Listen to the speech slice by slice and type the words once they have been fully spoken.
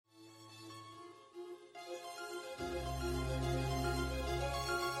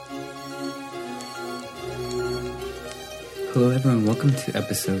Hello everyone, welcome to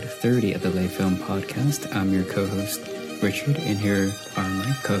episode 30 of the Lay Film Podcast. I'm your co-host, Richard, and here are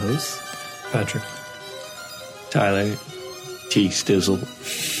my co-hosts, Patrick, Tyler, T. Stizzle,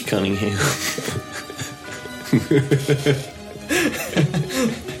 Cunningham.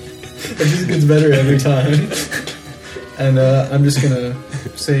 It just gets better every time. And I'm just gonna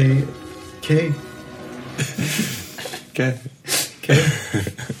say K. Okay. K.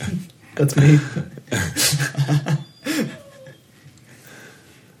 That's me.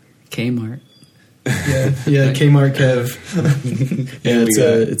 Kmart. Yeah, Kmart Kev. Yeah,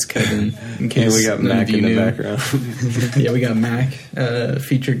 it's Kevin. In case And we got Mac in the background. Yeah, we got Mac,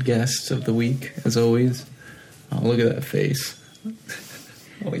 featured guest of the week, as always. Oh, look at that face.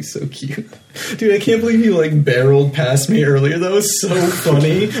 Oh, he's so cute. Dude, I can't believe you, barreled past me earlier. That was so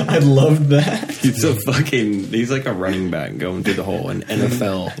funny. I loved that. He's like a running back going through the hole, an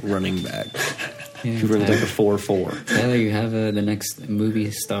NFL running back. Yeah, He runs like a 4.4. Tyler, you have the next movie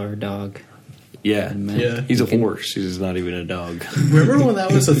star dog. Yeah. Yeah. He's a horse. He's not even a dog. Remember when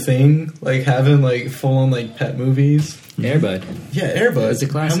that was a thing? Having, full-on, pet movies? Airbud. Yeah, Airbud. It's a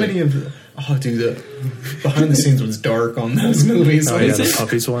classic. How many of... Oh, dude, the behind the scenes was dark on those movies. Oh, yeah, the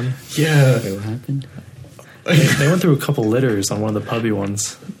puppies one? Yeah. Wait, what happened? They went through a couple litters on one of the puppy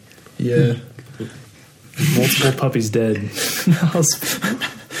ones. Yeah. Multiple puppies dead.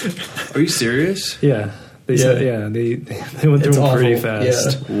 Are you serious? Yeah. They said, they went through It's them pretty awful.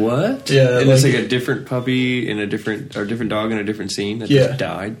 fast. Yeah. What? Yeah, And it's like a different puppy in a different dog in a different scene that Yeah. just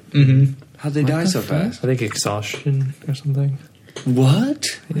died? Mm-hmm. How'd they die so fast? I think exhaustion or something. What?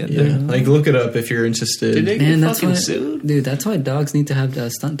 Yeah. Yeah. Look it up if you're interested. Did they Man, get that's fucking why, sued? dude. That's why dogs need to have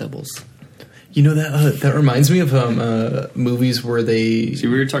stunt doubles. You know that reminds me of movies where they. See,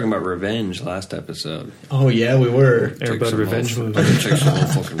 we were talking about revenge last episode. Oh yeah, we were. Airbud revenge movie. Check some more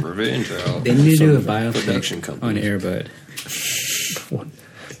fucking revenge out. They need to do a production biopic company. on Airbud.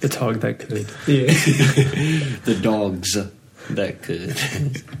 The dog that could. Yeah. The dogs that could.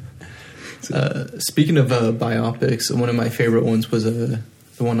 Speaking of biopics, one of my favorite ones was the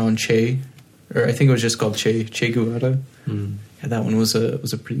one on Che, or I think it was just called Che Guevara. Mm. Yeah, that one was a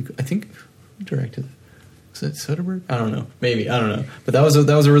pretty. I think who directed it? Was it Soderbergh? I don't know. Maybe I don't know. But that was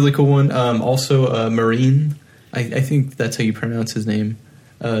a really cool one. Also, Marine. I think that's how you pronounce his name.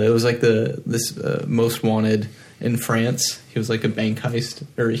 It was this Most Wanted in France. He was a bank heist,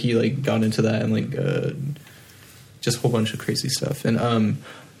 or he got into that and just a whole bunch of crazy stuff. And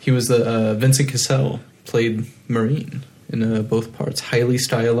he was the Vincent Cassel played Marine in both parts. Highly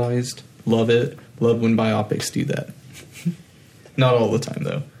stylized. Love it. Love when biopics do that. Not all the time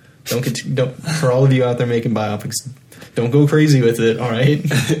though. Don't for all of you out there making biopics, don't go crazy with it. All right.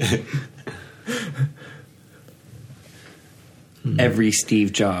 Every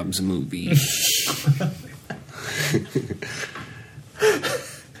Steve Jobs movie.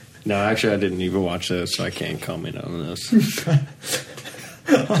 No, actually, I didn't even watch this, so I can't comment on this.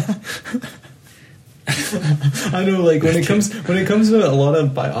 I know, when it comes to a lot of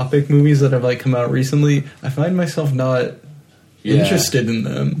biopic movies that have come out recently, I find myself not interested in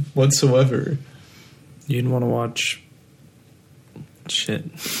them whatsoever. You didn't want to watch shit.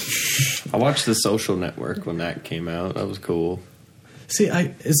 I watched The Social Network when that came out. That was cool. See,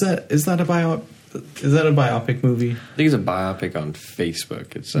 is that a biopic movie? I think it's a biopic on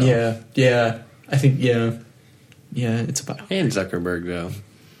Facebook itself. Yeah. I think yeah, it's a biopic. And Zuckerberg, though.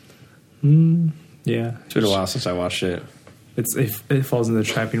 Yeah. It's been a while since I watched it. It falls in the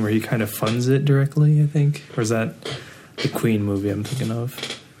trapping where he kind of funds it directly, I think. Or is that the Queen movie I'm thinking of?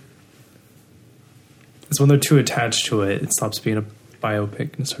 It's when they're too attached to it, it stops being a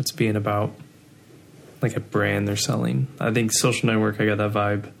biopic and starts being about a brand they're selling. I think Social Network, I got that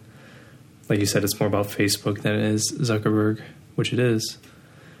vibe. Like you said, it's more about Facebook than it is Zuckerberg, which it is.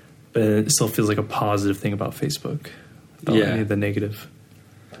 But it still feels like a positive thing about Facebook. Without any of the negative.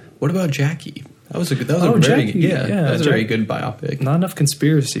 What about Jackie? That was a very good biopic. Not enough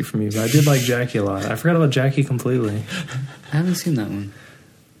conspiracy for me, but I did like Jackie a lot. I forgot about Jackie completely. I haven't seen that one.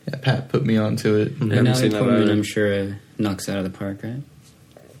 Yeah, Pat put me onto it. And now they put me, I'm sure it knocks it out of the park, right?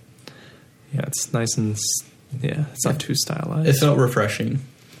 Yeah, it's nice and it's not too stylized. It's not refreshing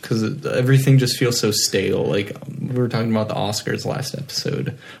because everything just feels so stale. We were talking about the Oscars last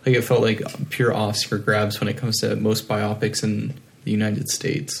episode. It felt like pure Oscar grabs when it comes to most biopics in the United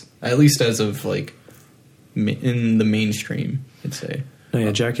States, at least as of in the mainstream, I'd say. No,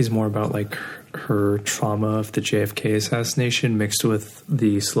 yeah, Jackie's more about her trauma of the JFK assassination mixed with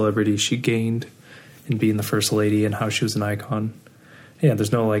the celebrity she gained in being the first lady and how she was an icon. Yeah,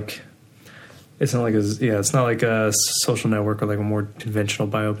 there's no it's not like a Social Network or a more conventional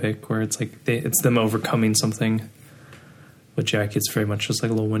biopic where it's it's them overcoming something. with Jackie, it's very much just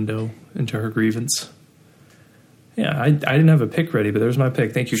like a little window into her grievance. Yeah, I didn't have a pick ready, but there's my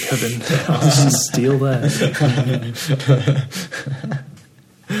pick. Thank you, Kevin. I'll just steal that.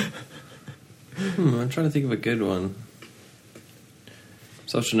 I'm trying to think of a good one.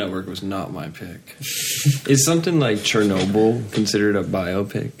 Social Network was not my pick. Is something like Chernobyl considered a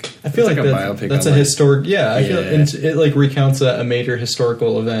biopic? I feel It's like a that, biopic. that's on a like- historic. Yeah, I feel Yeah. it like recounts a major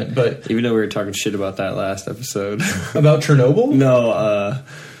historical event. But Even though we were talking shit about that last episode. about Chernobyl, No,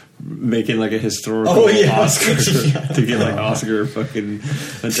 making like a historical Oh, yeah. Oscar Yeah. to get like Oscar fucking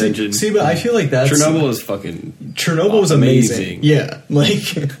attention. See, but I feel like that's Chernobyl is fucking Chernobyl was amazing. amazing. Yeah, like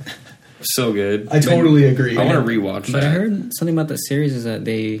so good. I totally agree. I want to rewatch But that. I heard something about the series is that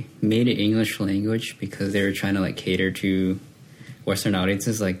they made it English language because they were trying to like cater to Western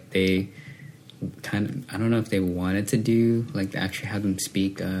audiences. Like they kind of, I don't know if they wanted to do like actually have them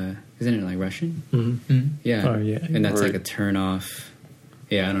speak. Isn't it like Russian? Mm-hmm. Yeah. Oh, yeah. And that's like Right. a turn off.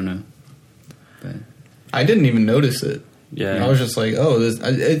 Yeah, I don't know. But I didn't even notice it. Yeah. I was just like, oh,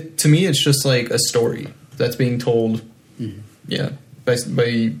 to me, it's just like a story that's being told. Yeah, by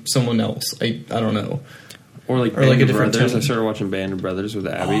someone else. I don't know. or like or like Band a of different Brothers. tone. I started watching Band of Brothers with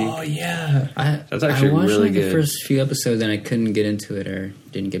Abby. Oh yeah. That's actually I watched really like good. the first few episodes and I couldn't get into it or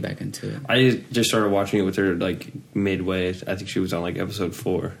didn't get back into it. I just started watching it with her like midway. I think she was on like episode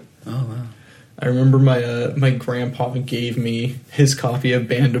 4. Oh wow. I remember my grandpa gave me his copy of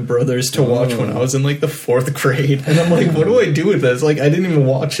Band of Brothers to watch when I was in like the 4th grade, and I'm like, what do I do with this? Like, I didn't even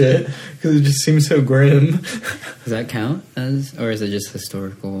watch it because it just seems so grim. Does that count as, or is it just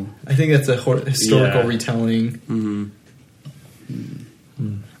historical? I think that's a historical Yeah. retelling. Mm-hmm.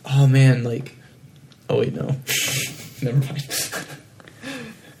 Oh man, like, oh wait, no, never mind.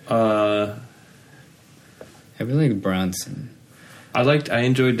 I really like Bronson. I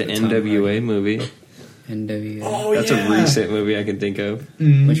enjoyed the Tom NWA Hardy. movie. NWA. Oh That's yeah. a recent movie I can think of.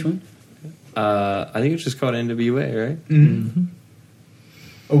 Which one? I think it's just called NWA, right?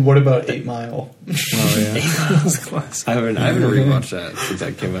 Oh, what about 8 Mile? Oh yeah. That's classic. I haven't rewatched that since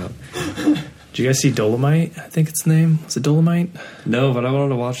that came out. Did you guys see Dolomite? I think it's the name. Was it Dolomite No, but I wanted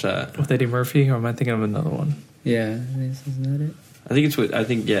to watch that. with Eddie Murphy, or am I thinking of another one? Yeah, isn't that it? It's with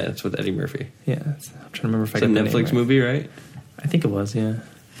Eddie Murphy. Yeah, I'm trying to remember if I It's a get the name Netflix right. movie, right? I think it was. Yeah,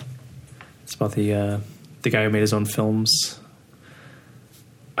 it's about the guy who made his own films.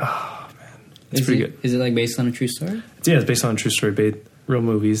 Oh man, it's pretty good. Is it like based on a true story? It's based on a true story, real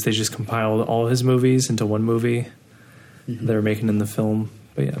movies. They just compiled all his movies into one movie. They're making in the film,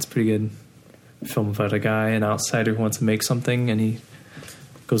 but yeah, it's pretty good. Film about a guy, an outsider who wants to make something, and he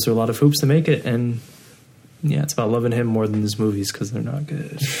goes through a lot of hoops to make it. And yeah, it's about loving him more than his movies because they're not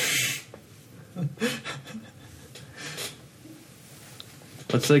good.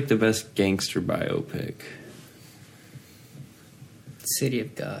 What's like the best gangster biopic? City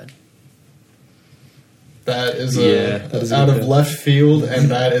of God. That is Yeah, that is a out good of pick. left field, and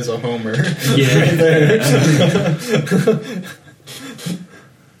that is a homer. Yeah.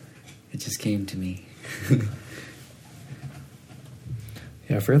 It just came to me.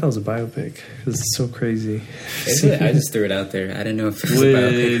 Yeah, I forgot that was a biopic because it's so crazy. I just threw it out there. I didn't know if it was a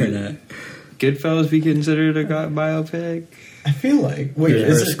biopic or not. Goodfellas be considered a biopic? I feel like wait, Yeah.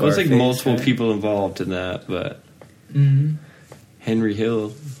 is First it? Well, it's like Scarface, multiple right? people involved in that, but Henry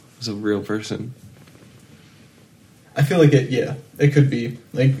Hill was a real person. I feel like it. Yeah, it could be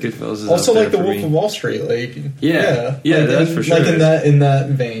like Goodfellas is also up there like the for Wolf me. of Wall Street. Like Yeah, like that's for sure. Like in that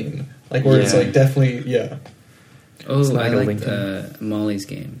vein, like where it's Yeah. like definitely yeah. Oh, I like a liked Lincoln. Molly's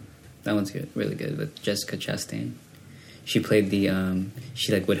Game. That one's good, really good, with Jessica Chastain. She played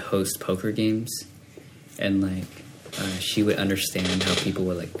she like would host poker games, and like she would understand how people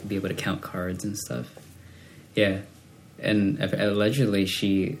would like be able to count cards and stuff. Yeah, and allegedly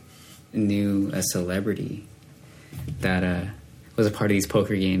she knew a celebrity that was a part of these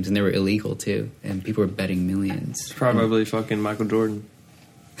poker games, and they were illegal too, and people were betting millions. Probably fucking Michael Jordan.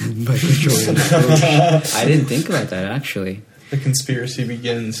 Michael Jordan. I didn't think about that actually. The conspiracy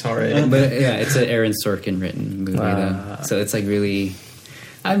begins. All right, But yeah, it's an Aaron Sorkin written movie though, so it's like really.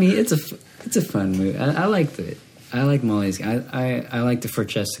 I mean, it's a fun movie. I liked it. I like Molly's. I liked it for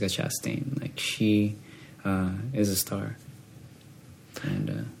Jessica Chastain. Like she is a star.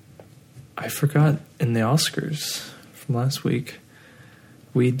 And I forgot in the Oscars from last week,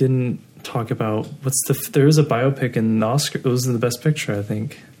 we didn't talk about there is a biopic in the Oscar. It was in the Best Picture, I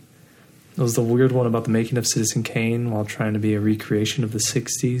think. It was the weird one about the making of Citizen Kane while trying to be a recreation of the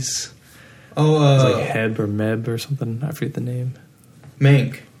 60s. oh, It was like Heb or Meb or something. I forget the name.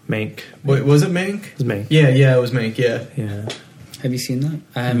 Mank. Mank. Wait, was it Mank? It was Mank. Yeah, it was Mank. Yeah. Yeah. have you seen that?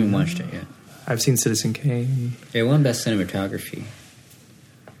 I haven't watched it yet. I've seen Citizen Kane. It won Best Cinematography.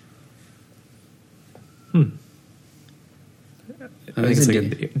 I think it's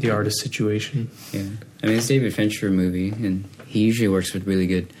like the artist situation. Yeah, I mean it's a David Fincher movie, and he usually works with really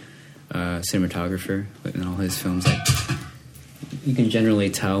good cinematographer in all his films. Like you can generally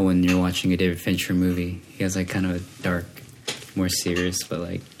tell when you're watching a David Fincher movie, he has like kind of a dark, more serious, but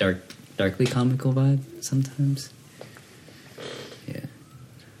like darkly comical vibe sometimes. Yeah,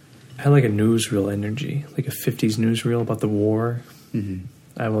 I had like a newsreel energy, like a 50s newsreel about the war. mm-hmm.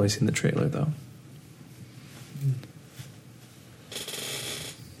 I've only seen the trailer though.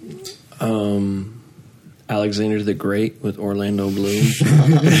 Alexander the Great with Orlando Bloom.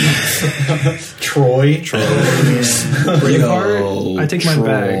 Troy. Braveheart. I take mine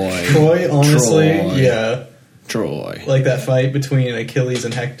back. Troy, honestly, Troy. yeah. Troy. Like that fight between Achilles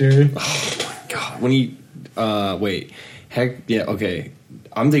and Hector. God, when he okay.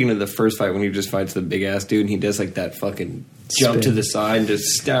 I'm thinking of the first fight when he just fights the big ass dude and he does like that fucking jump Spin. to the side and just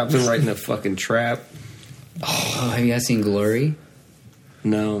stabs him right in the fucking trap. Oh, have you guys seen Glory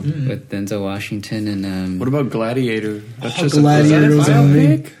No. with Denzel Washington and What about Gladiator? That's Gladiator was was that a on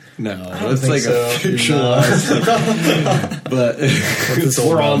biopic? me. No, don't that's think like so. a fictionalized. But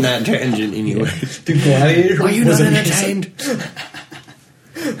we're on that tangent anyway. Dude, Gladiator Are you was not amazing. entertained?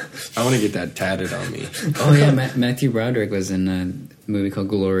 I want to get that tatted on me. oh yeah, Matthew Broderick was in a movie called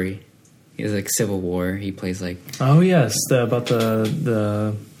Glory. He was like Civil War. He plays like Oh yes, about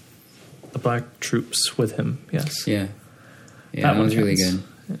the black troops with him. Yes, yeah, That that one's one really counts.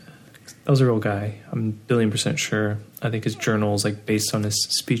 good. that was a real guy. I'm 1,000,000% sure. I think his journal is like based on his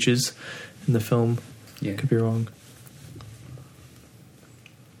speeches in the film. Yeah. Could be wrong.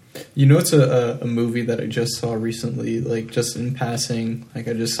 You know, it's a movie that I just saw recently, like just in passing. Like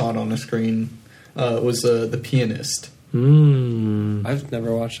I just saw it on the screen. It was The Pianist. I've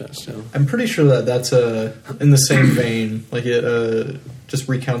never watched that still. I'm pretty sure that that's in the same vein. Like it just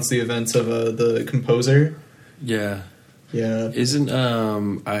recounts the events of the composer. Yeah. Yeah. Isn't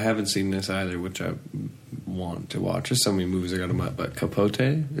I haven't seen this either, which I want to watch. There's so many movies I got them up, but Capote?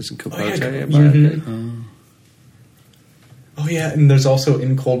 Isn't Capote yeah, a mhm. biopic? Oh yeah, and there's also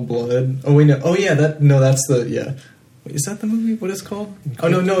In Cold Blood. Oh wait, no. Oh yeah, that's the yeah. Wait, is that the movie? What is it called? Oh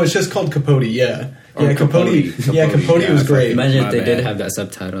no, it's just called Capote. Yeah, Oh, yeah, Capote. Yeah, Capote yeah, was great. Imagine My if they did bad. have that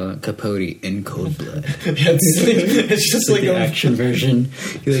subtitle, Capote in Cold Blood. Yeah, it's just like the a, action version.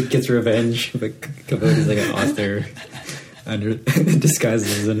 He like gets revenge, but Capote is like an author under disguised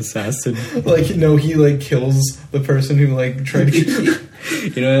as an assassin. like he like kills the person who like tried to.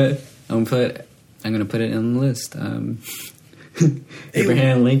 You know what? I'm gonna put it on the list.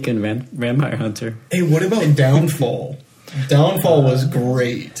 Abraham Lincoln, Vampire Hunter. Hey, what about Downfall? Downfall was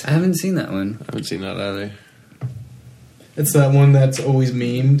great. I haven't seen that one. I haven't seen that either. It's that one that's always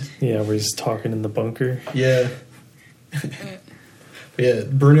memed. Yeah, where he's talking in the bunker. Yeah. Yeah,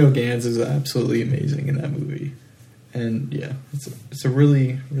 Bruno Ganz is absolutely amazing in that movie. And yeah, it's a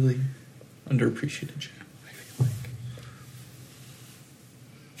really, really underappreciated gem, I feel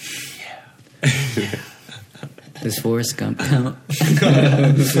like. Does Forrest Gump count?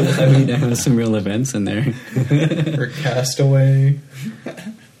 I mean, there was some real events in there. Or Castaway.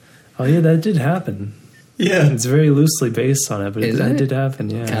 Oh yeah, that did happen. Yeah. It's very loosely based on it, but Is that it? did happen.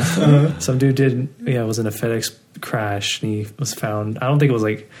 Yeah, Castaway? some dude did. Yeah, was in a FedEx crash and he was found. I don't think it was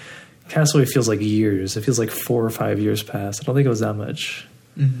like Castaway feels like years. It feels like 4 or 5 years past. I don't think it was that much.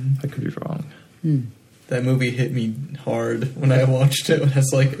 I could be wrong. That movie hit me hard when I watched it when I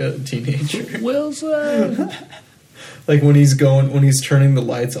was like a teenager. Wilson! Like when he's turning the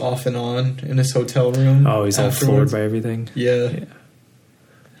lights off and on in his hotel room. Oh, he's all floored afterwards. by everything. Yeah. Yeah.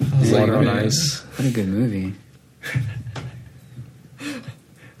 I was Water on man. ice. What a good movie.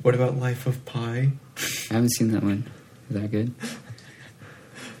 What about Life of Pi? I haven't seen that one. Is that good?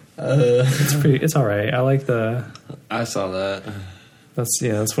 It's all right. I like I saw that.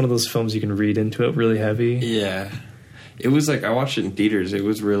 that's one of those films you can read into it really heavy. Yeah. It was like, I watched it in theaters. It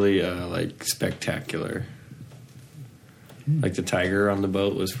was really, like, spectacular. Like, the tiger on the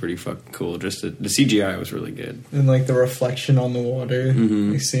boat was pretty fucking cool. Just the CGI was really good. And like the reflection on the water.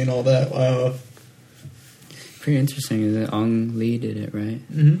 Mhm. Like seeing all that. Wow. Pretty interesting. Is it Ong Lee did it, right?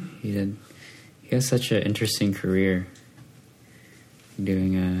 Mm-hmm. He has such an interesting career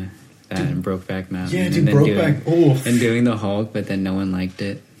doing that and Brokeback Mountain. Yeah, and dude, then Brokeback. Oh. and doing the Hulk, but then no one liked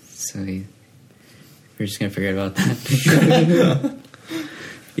it, so we're just gonna forget about that.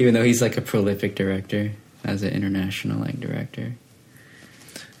 Even though he's like a prolific director, as an international like director.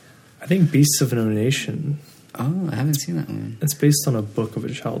 I think Beasts of No Nation. Oh, I haven't seen that one. It's based on a book of a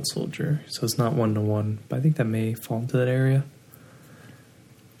child soldier, so it's not 1-to-1. But I think that may fall into that area.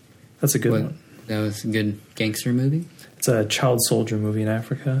 That's a good What? one. That was a good gangster movie. It's a child soldier movie in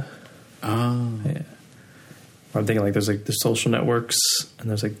Africa. Oh, Yeah. I'm thinking like there's like the Social Networks and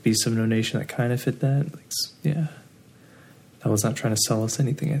there's like Beasts of No Nation that kind of fit that. Like, yeah. That was not trying to sell us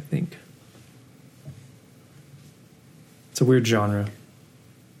anything, I think. It's a weird genre.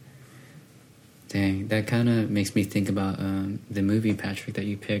 dang! That kind of makes me think about the movie, Patrick, that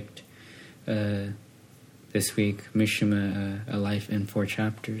you picked this week, Mishima: A Life in 4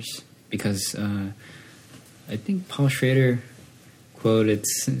 Chapters, because I think Paul Schrader quoted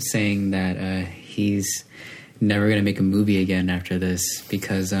saying that he's never going to make a movie again after this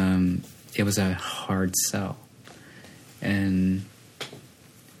because it was a hard sell. And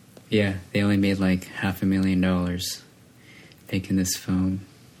yeah, they only made like $500,000 making this film.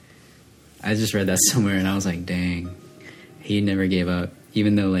 I just read that somewhere and I was like, dang, he never gave up,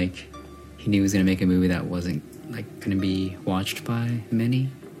 even though like he knew he was going to make a movie that wasn't like going to be watched by many.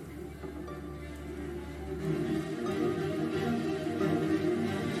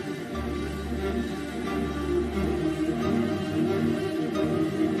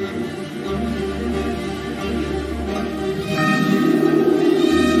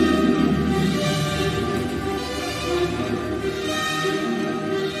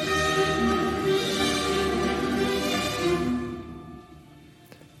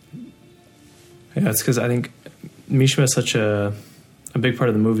 Yeah, it's because I think Mishima is such a big part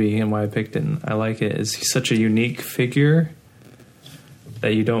of the movie, and why I picked it and I like it is he's such a unique figure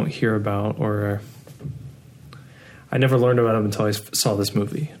that you don't hear about, or I never learned about him until I saw this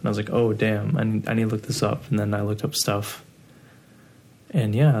movie. And I was like, oh, damn, I need to look this up. And then I looked up stuff.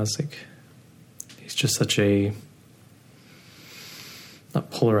 And yeah, I was like, he's just such a, not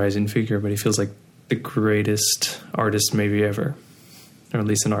polarizing figure, but he feels like the greatest artist maybe ever, or at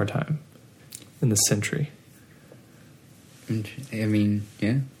least in our time, in this century. I mean,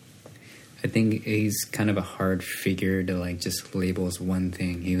 yeah. I think he's kind of a hard figure to like just label as one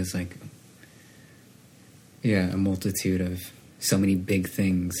thing. He was like, yeah, a multitude of so many big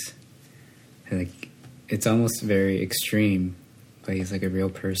things. Like, it's almost very extreme, but he's like a real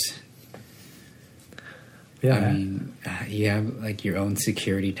person. Yeah. I mean, you have like your own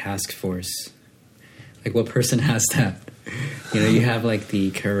security task force. Like, what person has that? You know, you have like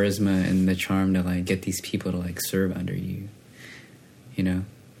the charisma and the charm to like get these people to like serve under you. You know,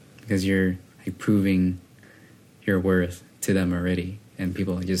 because you're like proving your worth to them already, and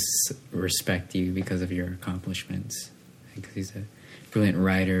people just respect you because of your accomplishments. Because he's a brilliant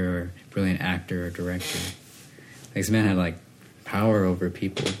writer or brilliant actor or director. Like, this man had like power over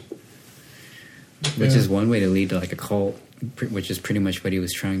people, which is one way to lead to like a cult, which is pretty much what he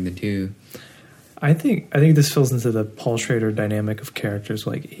was trying to do. I think this falls into the Paul Schrader dynamic of characters.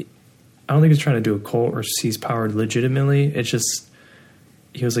 Like, I don't think he's trying to do a cult or seize power legitimately. It's just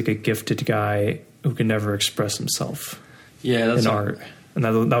he was like a gifted guy who could never express himself in art, and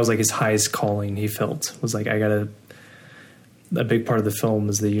that was like his highest calling. He felt was like, I gotta. A big part of the film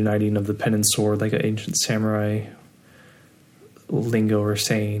is the uniting of the pen and sword, like an ancient samurai lingo or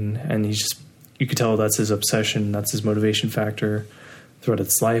saying, and you could tell that's his obsession, that's his motivation factor throughout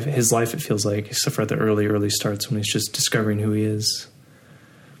his life. It feels like, except for at the early starts when he's just discovering who he is.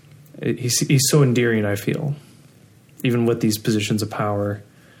 He's so endearing, I feel. Even with these positions of power,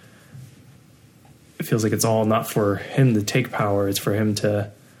 it feels like it's all not for him to take power, it's for him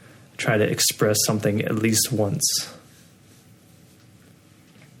to try to express something at least once.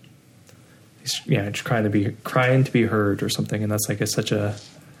 He's just crying to be heard or something, and that's like such a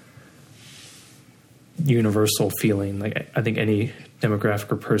universal feeling. Like, I think any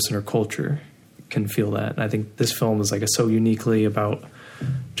demographic or person or culture can feel that. And I think this film is like so uniquely about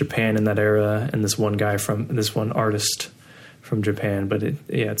Japan in that era, and this one artist from Japan. But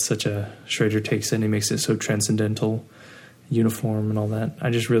it's such a Schrader takes it and he makes it so transcendental, uniform, and all that. I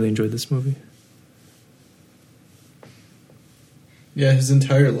just really enjoyed this movie. Yeah, his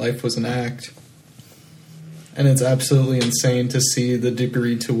entire life was an act. And it's absolutely insane to see the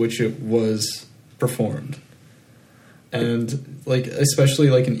degree to which it was performed. And like, especially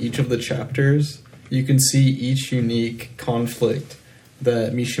like in each of the chapters, you can see each unique conflict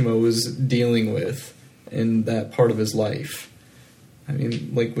that Mishima was dealing with in that part of his life. I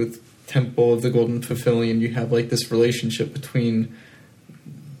mean, like with Temple of the Golden Pavilion, you have like this relationship between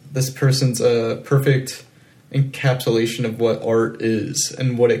this person's perfect encapsulation of what art is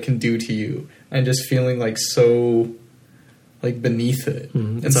and what it can do to you, and just feeling like so like beneath it.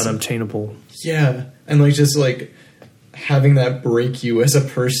 It's unobtainable. Yeah, and like just like having that break you as a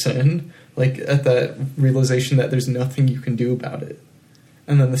person, like at that realization that there's nothing you can do about it.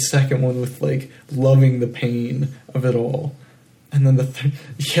 And then the second one with like loving the pain of it all. And then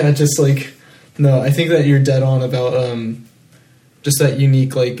just like, no, I think that you're dead on about just that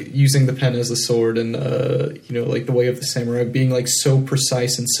unique, like using the pen as a sword, and like the way of the samurai, being like so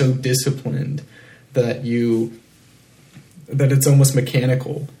precise and so disciplined that it's almost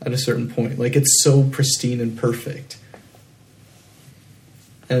mechanical at a certain point. Like it's so pristine and perfect.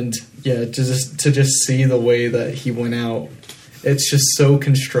 And yeah, to just see the way that he went out, it's just so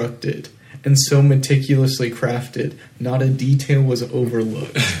constructed and so meticulously crafted. Not a detail was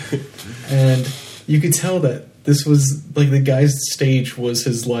overlooked. And you could tell that this was, like, the guy's stage was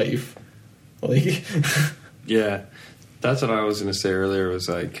his life. Like, yeah, that's what I was going to say earlier, was,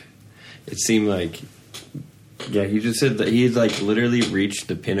 like, it seemed like, yeah, he just said that he had, like, literally reached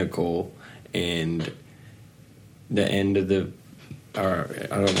the pinnacle, and the end of the, or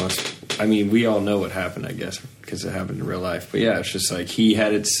I don't know, I mean, we all know what happened, I guess, because it happened in real life. But yeah, it's just like he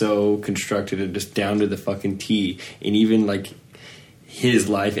had it so constructed and just down to the fucking T. And even like his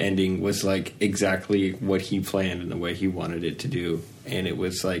life ending was like exactly what he planned and the way he wanted it to do. And it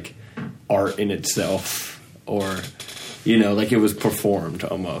was like art in itself, or, like it was performed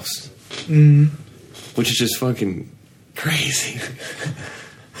almost. Mm. Which is just fucking crazy.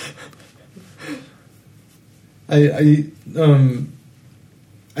 I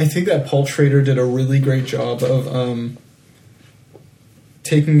think that Paul Schrader did a really great job of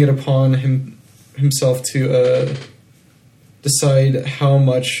taking it upon himself to decide how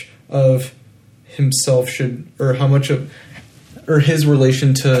much of himself or his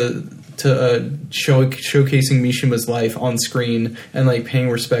relation to showcasing Mishima's life on screen, and like paying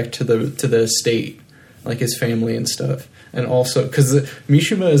respect to the estate, like his family and stuff. And also because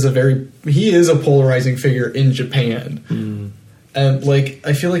Mishima is a polarizing figure in Japan. Mm. And like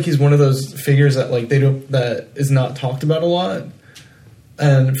I feel like he's one of those figures that like that is not talked about a lot,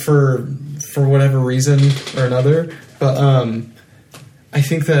 and for whatever reason or another. But I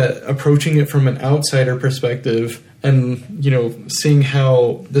think that approaching it from an outsider perspective, and seeing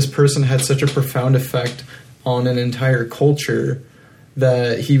how this person had such a profound effect on an entire culture,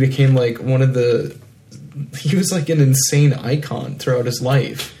 that he became like he was like an insane icon throughout his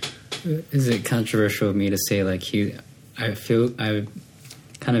life. Is it controversial of me to say like I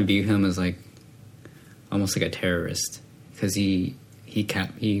kind of view him as like almost like a terrorist, because he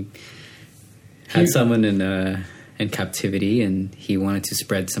had someone in captivity, and he wanted to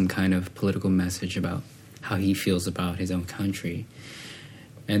spread some kind of political message about how he feels about his own country,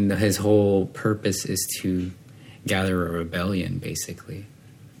 and his whole purpose is to gather a rebellion, basically.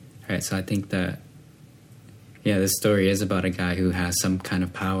 Right, so I think that this story is about a guy who has some kind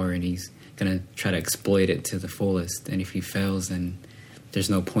of power, and he's gonna try to exploit it to the fullest, and if he fails, then there's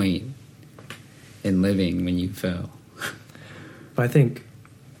no point in living when you fail. But I think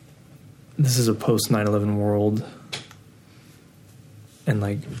this is a post 9/11 world, and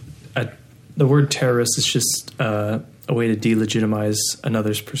like the word terrorist is just a way to delegitimize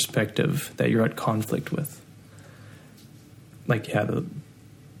another's perspective that you're at conflict with. Like,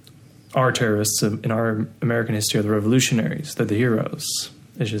 our terrorists in our American history are the revolutionaries. They're the heroes.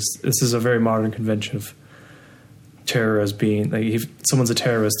 It's just, this is a very modern convention of terror as being, like, if someone's a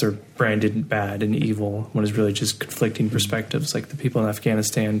terrorist, they're branded bad and evil, when it's really just conflicting perspectives. Like the people in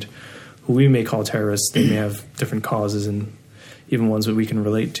Afghanistan, who we may call terrorists, they may have different causes, and even ones that we can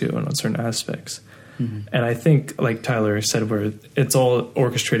relate to on certain aspects. Mm-hmm. And I think, like Tyler said, where it's all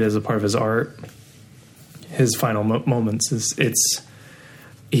orchestrated as a part of his art, his final moments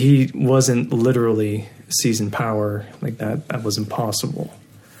he wasn't literally seizing power like that. That was impossible.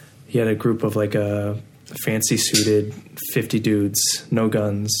 He had a group of like fancy suited 50 dudes, no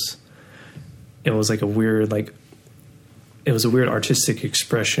guns. It was like a weird artistic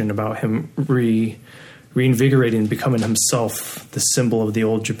expression about him reinvigorating, becoming himself the symbol of the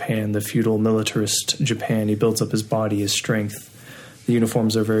old Japan, the feudal militarist Japan. He builds up his body, his strength. The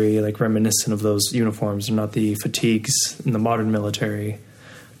uniforms are very like reminiscent of those uniforms. They're not the fatigues in the modern military.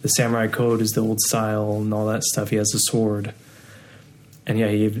 The samurai code is the old style and all that stuff. He has a sword. And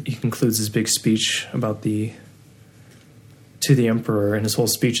he concludes his big speech about to the emperor, and his whole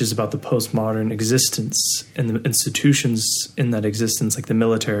speech is about the postmodern existence and the institutions in that existence, like the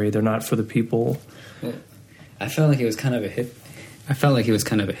military. They're not for the people. Well, I felt like he was kind of a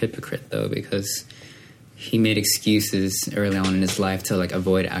hypocrite, though, because he made excuses early on in his life to like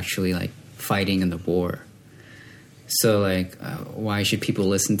avoid actually like fighting in the war. So like, why should people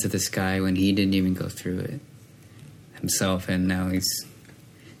listen to this guy when he didn't even go through it himself, and now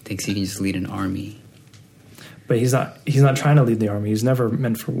thinks he can just lead an army? But he's not trying to lead the army. He's never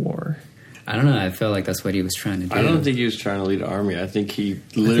meant for war. I don't know. I felt like that's what he was trying to do. I don't think he was trying to lead an army. I think he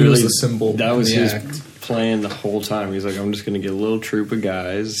literally was the symbol That was in the his act. plan the whole time. He's like, I'm just going to get a little troop of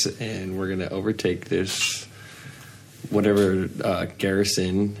guys, and we're going to overtake this whatever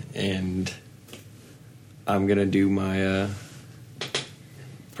garrison, and I'm going to do my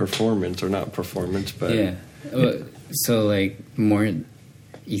performance, or not performance, but Yeah. So like more,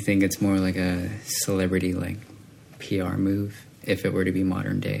 you think it's more like a celebrity like PR move if it were to be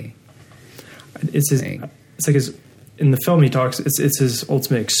modern day? It's his. It's like his. In the film, he talks. It's his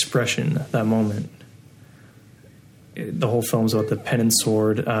ultimate expression. That moment. The whole film's about the pen and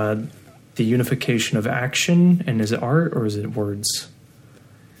sword, the unification of action, and is it art or is it words?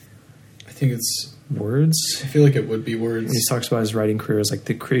 I think it's Words. I feel like it would be words. And he talks about his writing career as like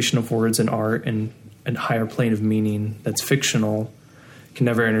the creation of words and art and a higher plane of meaning that's fictional, can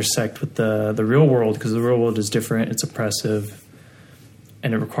never intersect with the real world because the real world is different. It's oppressive,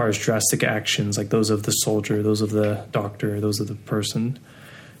 and it requires drastic actions like those of the soldier, those of the doctor, those of the person.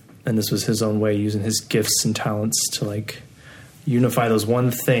 And this was his own way, using his gifts and talents to like unify those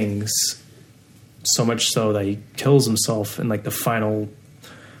one things, so much so that he kills himself in like the final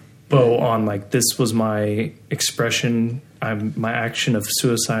bow on like, this was my expression. My action of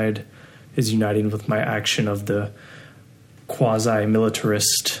suicide is uniting with my action of the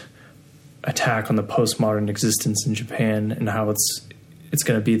quasi-militarist attack on the postmodern existence in Japan, and how it's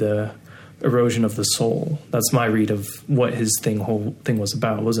going to be the erosion of the soul. That's my read of what his whole thing was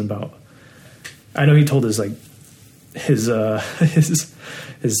about. It wasn't about. I know he told his like his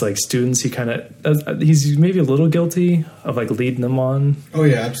like students. He kind of he's maybe a little guilty of like leading them on Oh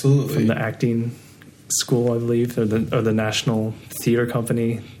yeah, absolutely. from the acting school, I believe, or the National Theater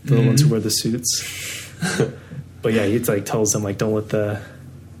Company, the ones who wear the suits. But yeah, he like tells them like, don't let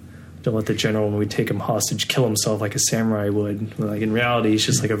the general, when we take him hostage, kill himself like a samurai would. Like in reality, he's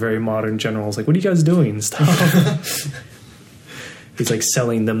just like a very modern general. It's like, what are you guys doing? Stop. He's like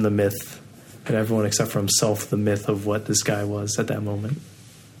selling them the myth, and everyone except for himself the myth of what this guy was at that moment.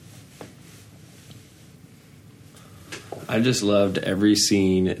 I just loved every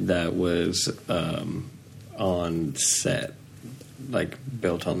scene that was on set, like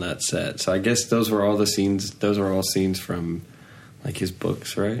built on that set. So I guess those were all the scenes. Those are all scenes from like his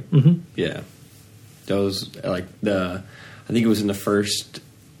books, right? Mm-hmm. Yeah, those like I think it was in the first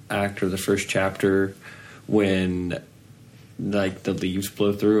act or the first chapter when like the leaves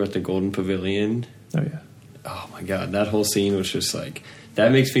blow through at the Golden Pavilion. Oh yeah. Oh my god, that whole scene was just like,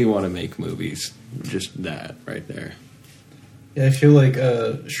 that makes me want to make movies. Just that right there. Yeah, I feel like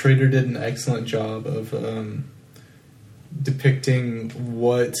Schrader did an excellent job of depicting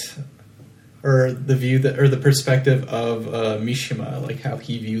the perspective of Mishima, like how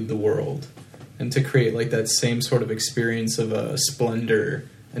he viewed the world, and to create like that same sort of experience of splendor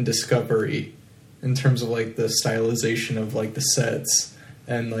and discovery in terms of like the stylization of like the sets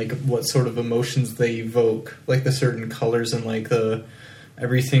and like what sort of emotions they evoke, like the certain colors and like the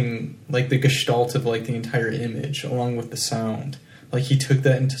everything, like the gestalt of like the entire image along with the sound. Like he took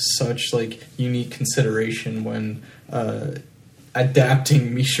that into such like unique consideration when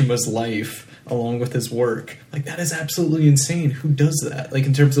adapting Mishima's life along with his work. Like that is absolutely insane. Who does that? Like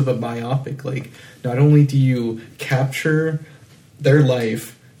in terms of a biopic, like not only do you capture their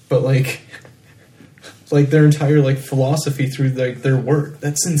life, but like their entire like philosophy through like their work.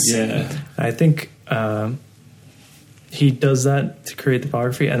 That's insane. Yeah. I think he does that to create the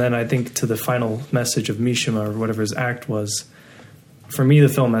biography, and then I think to the final message of Mishima or whatever his act was. For me, the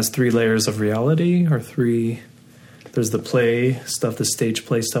film has 3 layers of reality, or 3. There's the play stuff, the stage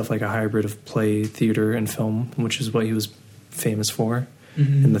play stuff, like a hybrid of play, theater, and film, which is what he was famous for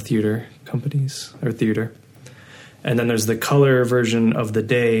in the theater companies or theater. And then there's the color version of the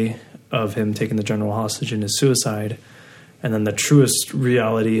day of him taking the general hostage in his suicide. And then the truest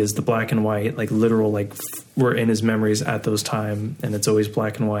reality is the black and white, like literal, like we're in his memories at those time, and it's always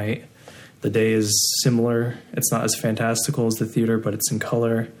black and white. The day is similar. It's not as fantastical as the theater, but it's in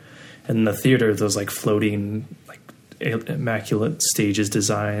color. And in the theater, those like floating, like immaculate stages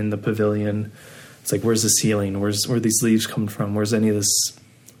design, the pavilion. It's like, where's the ceiling? Where are these leaves coming from? Where's any of this?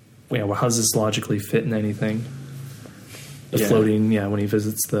 Yeah, well, how does this logically fit in anything? The floating, when he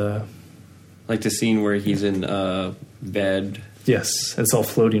visits the... Like the scene where he's in bed. Yes, it's all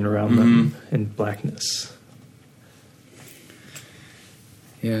floating around them in blackness.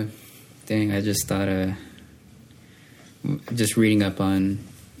 Yeah. Dang, I just thought, just reading up on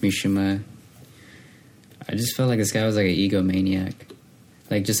Mishima, I just felt like this guy was like an egomaniac.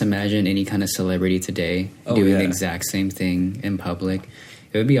 Like, just imagine any kind of celebrity today doing the exact same thing in public.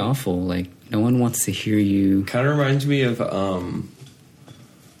 It would be awful. Like, no one wants to hear you. Kind of reminds me of,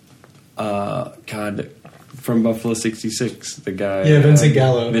 God, from Buffalo 66, the guy. Yeah, Vincent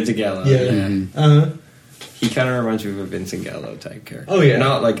Gallo. Vincent Gallo. Yeah. He kind of reminds me of a Vincent Gallo type character. Oh, yeah.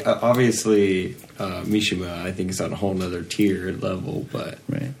 Not like, obviously, Mishima, I think, is on a whole nother tier and level, but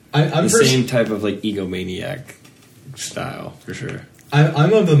Right. I'm the same type of, like, egomaniac style, for sure.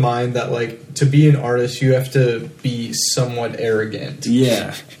 I'm of the mind that, like, to be an artist, you have to be somewhat arrogant.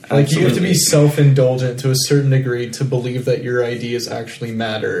 Yeah. Like, you have to be absolutely. self-indulgent to a certain degree to believe that your ideas actually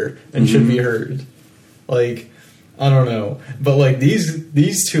matter and should be heard. Like, I don't know. But, like,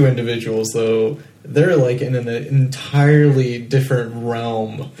 these two individuals, though, they're, like, in an entirely different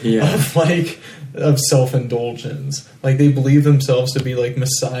realm of, like, of self-indulgence. Like, they believe themselves to be, like,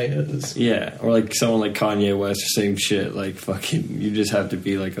 messiahs. Yeah, or like someone like Kanye West, same shit. Like fucking, you just have to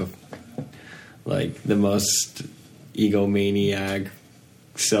be like the most egomaniac,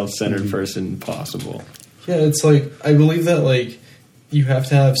 self-centered person possible. Yeah, it's like, I believe that, like, you have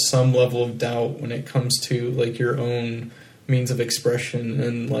to have some level of doubt when it comes to, like, your own means of expression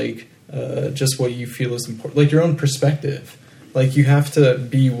and, like, just what you feel is important. Like, your own perspective. Like, you have to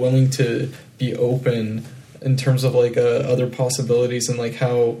be willing to be open in terms of, like, other possibilities and, like,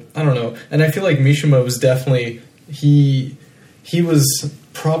 how, I don't know. And I feel like Mishima was definitely, he was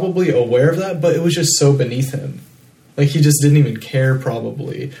probably aware of that, but it was just so beneath him. Like, he just didn't even care,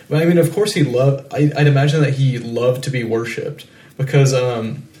 probably. But, I mean, of course he loved, I'd imagine that he loved to be worshipped. Because, I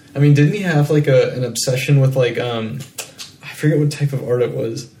mean, didn't he have, like, an obsession with, like, I forget what type of art it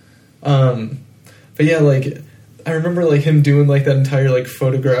was. But, yeah, like, I remember, like, him doing, like, that entire, like,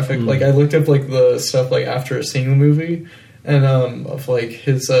 photographic, like, I looked up, like, the stuff, like, after seeing the movie, and, of, like,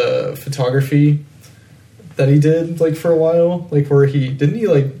 his, photography that he did, like, for a while, like, where didn't he,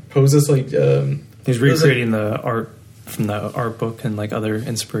 like, pose as, like, He's recreating the art from the art book and, like, other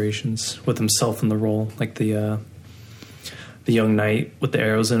inspirations with himself in the role, like the young knight with the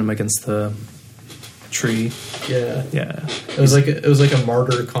arrows in him against the tree. Yeah. It was like a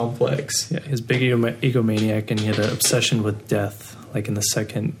martyr complex. Yeah, he was big egomaniac, and he had an obsession with death, like in the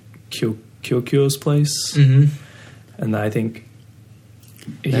second Kyokyo's place. Mm-hmm. And I think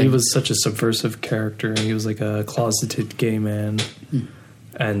he was such a subversive character. He was like a closeted gay man,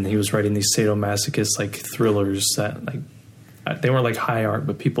 and he was writing these sadomasochist like thrillers that like they weren't like high art,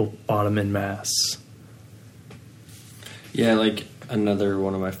 but people bought them in mass. Yeah, like another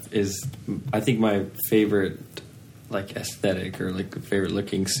one of I think my favorite like aesthetic or like favorite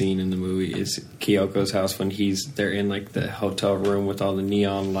looking scene in the movie is Kyoko's house when they're in like the hotel room with all the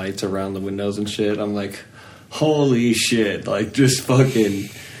neon lights around the windows and shit. I'm like, holy shit, like just fucking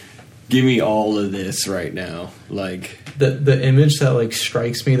give me all of this right now. Like the image that like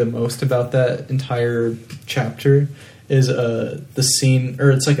strikes me the most about that entire chapter is the scene,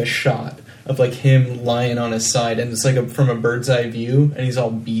 or it's like a shot of like him lying on his side, and it's like from a bird's eye view, and he's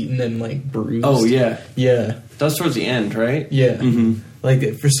all beaten and like bruised. Oh yeah, that's towards the end, right? Yeah,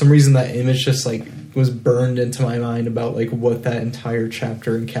 like for some reason that image just like was burned into my mind about like what that entire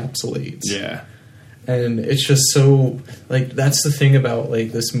chapter encapsulates. Yeah, and it's just so like that's the thing about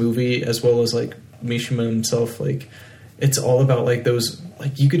like this movie as well as like Mishima himself. Like it's all about like those,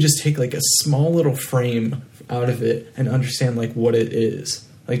 like you could just take like a small little frame out of it and understand like what it is.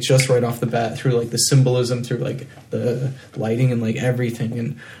 Like just right off the bat through like the symbolism, through like the lighting and like everything.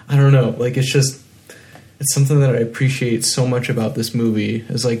 And I don't know, like it's something that I appreciate so much about this movie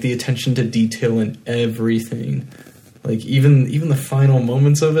is like the attention to detail in everything. Like even the final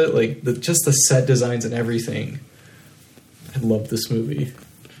moments of it, like just the set designs and everything. I love this movie.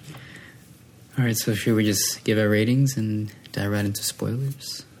 All right, so should we just give our ratings and dive right into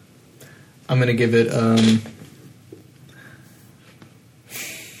spoilers? I'm gonna give it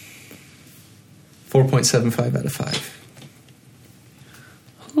 4.75 out of 5.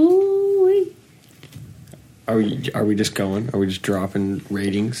 Are we just going? Are we just dropping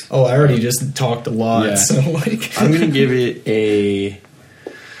ratings? Oh, I already just talked a lot, Yeah. so like I'm gonna give it a.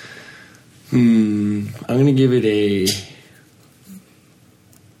 I'm gonna give it a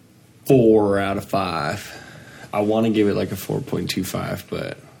 4 out of 5. I want to give it like a 4.25,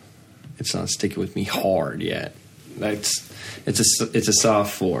 but it's not sticking with me hard yet. It's a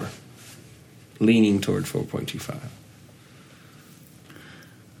soft 4, leaning toward 4.25.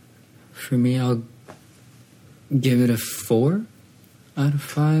 For me, I'll give it a 4 out of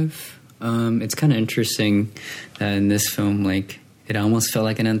 5. It's kind of interesting that in this film, like, it almost felt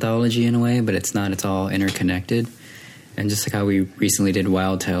like an anthology in a way, but it's not. It's all interconnected. And just like how we recently did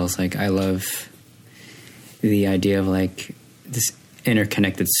Wild Tales, like, I love the idea of, like, this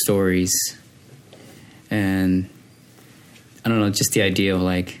interconnected stories. And, I don't know, just the idea of,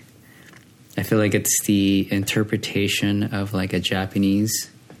 like, I feel like it's the interpretation of, like, a Japanese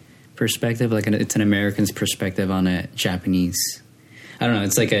perspective. Like it's an American's perspective on a Japanese. I don't know.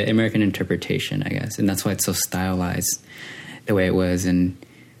 It's like an American interpretation, I guess, and that's why it's so stylized the way it was. And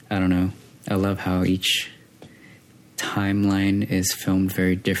I don't know. I love how each timeline is filmed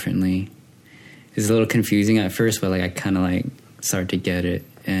very differently. It's a little confusing at first, but like I kind of like started to get it.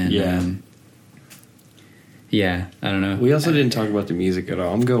 And yeah, I don't know. We also didn't talk about the music at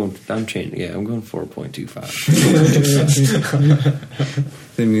all. I'm going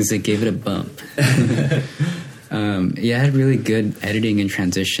 4.25. The music gave it a bump. Yeah, it had really good editing and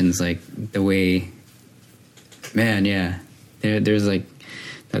transitions, like the way, man, yeah. There's like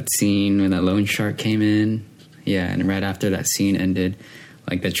that scene when that loan shark came in. Yeah, and right after that scene ended,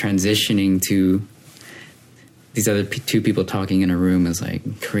 like the transitioning to these other two people talking in a room is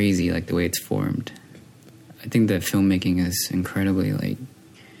like crazy, like the way it's formed. I think the filmmaking is incredibly like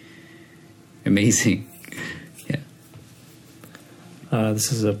amazing. Yeah.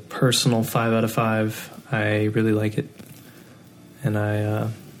 This is a personal 5 out of 5. I really like it, and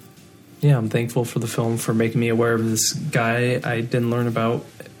I'm thankful for the film for making me aware of this guy I didn't learn about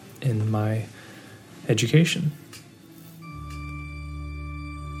in my education.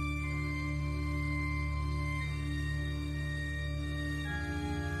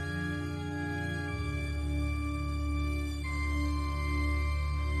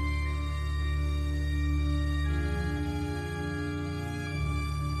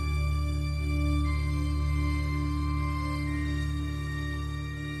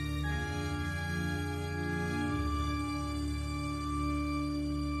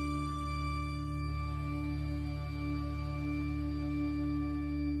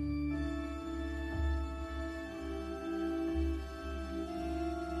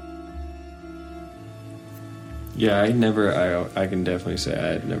 Yeah, I can definitely say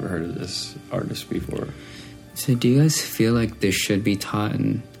I had never heard of this artist before. So do you guys feel like this should be taught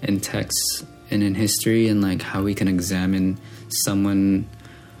in texts and in history, and like how we can examine someone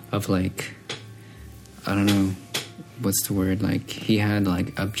of like, I don't know, what's the word? Like he had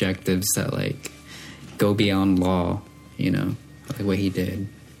like objectives that like go beyond law, you know, like what he did.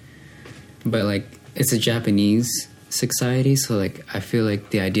 But like it's a Japanese society, so like I feel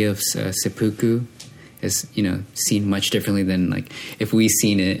like the idea of seppuku is, you know, seen much differently than like if we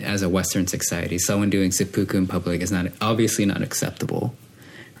seen it as a Western society. Someone doing seppuku in public is obviously not acceptable,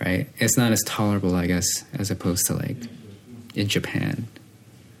 right? It's not as tolerable, I guess, as opposed to like in Japan.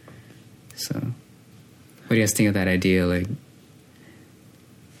 So what do you guys think of that idea? Like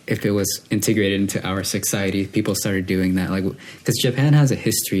if it was integrated into our society, people started doing that, like, because Japan has a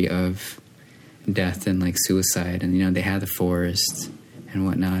history of death and like suicide, and you know they had the forest and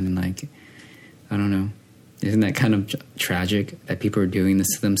whatnot, and like I don't know, isn't that kind of tragic that people are doing this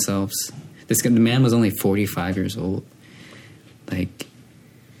to themselves? The man was only 45 years old. Like,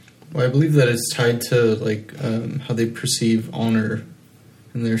 well, I believe that it's tied to like how they perceive honor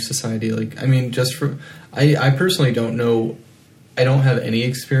in their society. Like, I mean, I personally don't know. I don't have any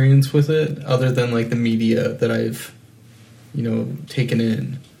experience with it other than like the media that I've, you know, taken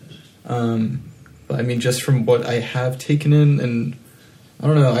in. But I mean, just from what I have taken in, and I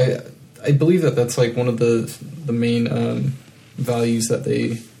don't know, I believe that that's like one of the main values that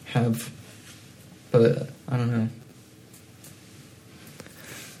they have, but I don't know.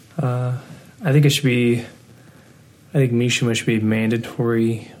 I think Mishima should be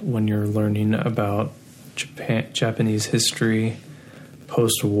mandatory when you're learning about Japanese history,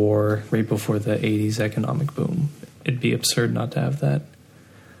 post-war, right before the 80s economic boom. It'd be absurd not to have that.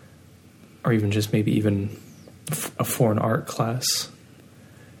 Or even just maybe even a foreign art class.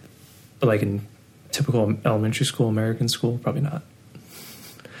 But like in typical elementary school, American school, probably not.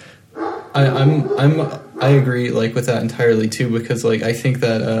 I agree like with that entirely too, because like I think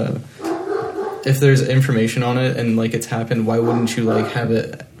that if there's information on it and like it's happened, why wouldn't you like have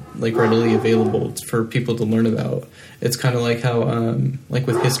it like readily available for people to learn about? It's kind of like how like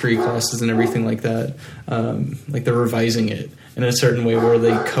with history classes and everything like that, like they're revising it in a certain way where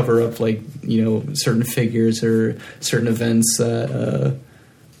they cover up like, you know, certain figures or certain events that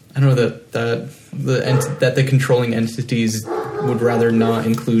I don't know that the controlling entities would rather not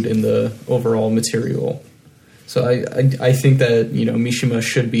include in the overall material. So I think that, you know, Mishima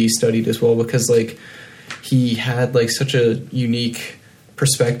should be studied as well, because like he had like such a unique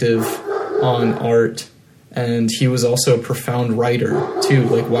perspective on art, and he was also a profound writer too.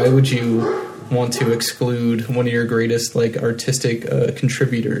 Like, why would you want to exclude one of your greatest like artistic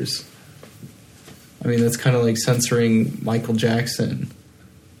contributors? I mean, that's kind of like censoring Michael Jackson,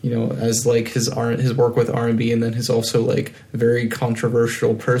 you know, as like his work with R&B, and then his also like very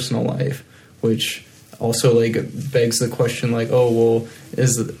controversial personal life, which also like begs the question, like, oh well,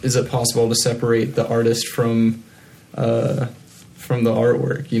 is it possible to separate the artist from the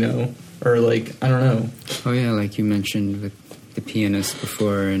artwork, you know, or like, I don't know. Oh yeah, like you mentioned with the pianist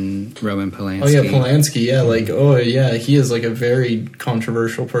before and Roman Polanski. Oh yeah, Polanski. Yeah, like, oh yeah, he has like a very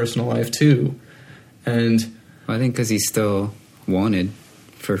controversial personal life too, and Well, I think because he's still wanted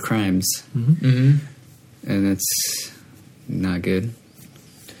for crimes, mm-hmm. and it's not good.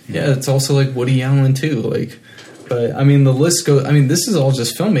 Yeah, it's also like Woody Allen too. Like, but I mean, the list goes. I mean, this is all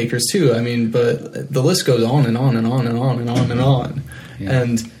just filmmakers too. I mean, but the list goes on and on and on and on and on and on. Yeah.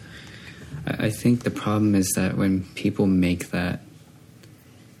 And I think the problem is that when people make that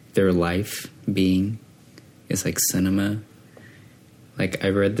their life being is like cinema. Like I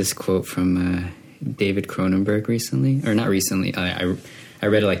read this quote from David Cronenberg recently, or not recently. I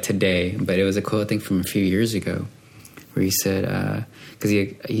read it like today, but it was a quote I think from a few years ago, where he said because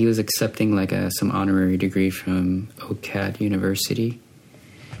he was accepting like some honorary degree from OCAD University,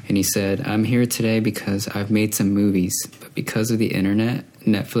 and he said, "I'm here today because I've made some movies, but because of the internet,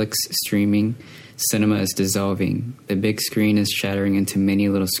 Netflix streaming, cinema is dissolving. The big screen is shattering into many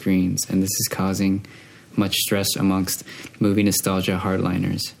little screens, and this is causing much stress amongst movie nostalgia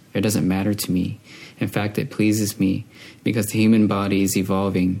hardliners. It doesn't matter to me. In fact, it pleases me because the human body is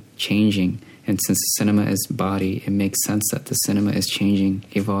evolving, changing, and since the cinema is body, it makes sense that the cinema is changing,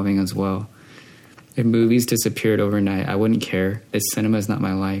 evolving as well. If movies disappeared overnight, I wouldn't care. This cinema is not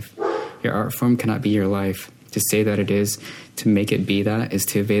my life. Your art form cannot be your life. To say that it is, to make it be that, is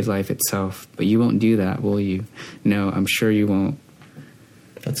to evade life itself. But you won't do that, will you? No, I'm sure you won't."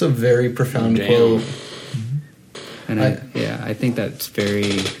 that's a very profound Damn. quote. And I think that's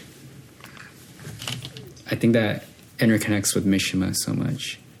very... I think that interconnects with Mishima so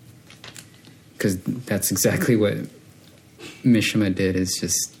much. Because that's exactly what Mishima did, is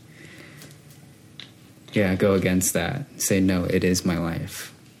just... Yeah, go against that. Say, no, it is my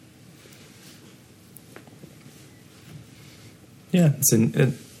life. Yeah,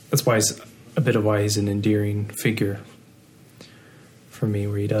 that's why he's a bit of why he's an endearing figure for me,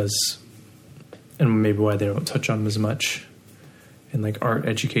 where he does, and maybe why they don't touch on him as much in like art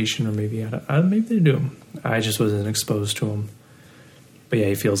education, or maybe maybe they do. I just wasn't exposed to him, but yeah,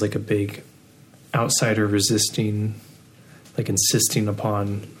 he feels like a big outsider resisting, like insisting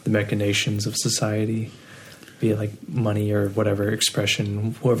upon the machinations of society, be it like money or whatever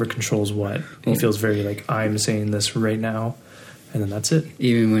expression, whoever controls what. He feels very like, I'm saying this right now. And then that's it.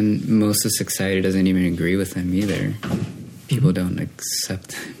 Even when most of society doesn't even agree with him either. People don't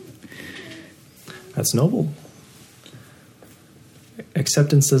accept him. That's noble.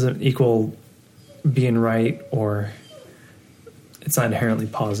 Acceptance doesn't equal being right, or it's not inherently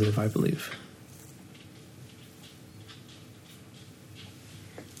positive, I believe.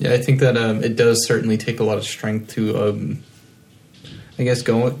 Yeah, I think that it does certainly take a lot of strength to, I guess,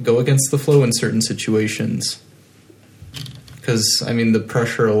 go against the flow in certain situations. Because, I mean, the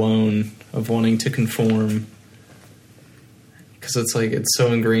pressure alone of wanting to conform, because it's like, it's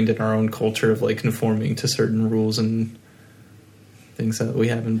so ingrained in our own culture of like conforming to certain rules and things that we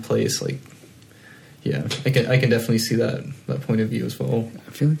have in place. Like, yeah, I can definitely see that point of view as well. I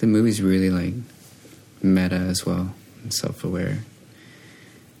feel like the movie's really like meta as well, and self-aware.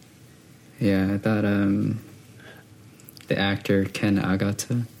 Yeah, I thought the actor Ken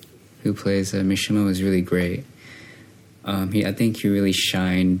Agata, who plays Mishima, was really great. I think he really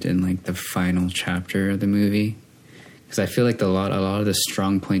shined in like the final chapter of the movie, because I feel like a lot of the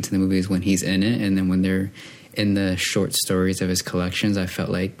strong points in the movie is when he's in it, and then when they're in the short stories of his collections, I felt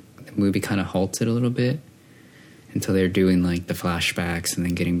like the movie kind of halted a little bit until they're doing like the flashbacks and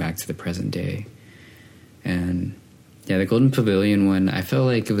then getting back to the present day. And yeah, the Golden Pavilion one, I felt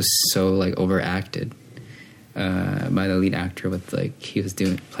like it was so like overacted by the lead actor, with like he was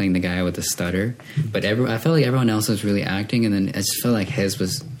playing the guy with the stutter, but I felt like everyone else was really acting, and then I just felt like his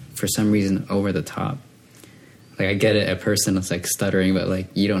was for some reason over the top. Like I get it, a person that's like stuttering, but like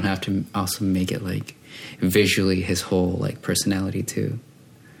you don't have to also make it like visually his whole like personality too,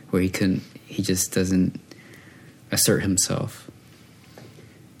 where he just doesn't assert himself.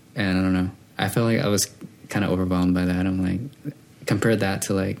 And I don't know, I felt like I was kind of overwhelmed by that. I'm like, compared that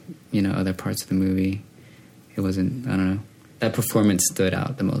to like, you know, other parts of the movie, it wasn't, I don't know, that performance stood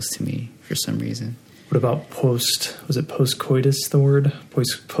out the most to me for some reason. What about post-coitus, the word?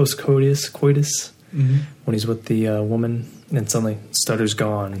 Post-coitus? Mm-hmm. When he's with the woman and suddenly stutter's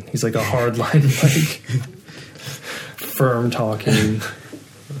gone. He's like a hardline, like firm talking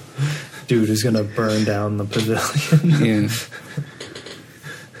dude who's going to burn down the pavilion.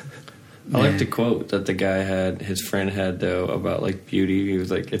 Yeah. I like the quote that the guy had, his friend had, though, about, like, beauty. He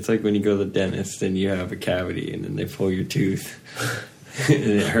was like, it's like when you go to the dentist and you have a cavity and then they pull your tooth and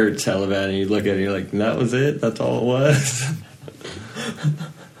it hurts hella bad and you look at it and you're like, and that was it? That's all it was?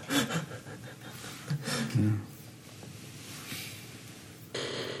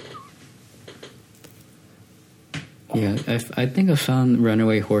 Yeah, I think I found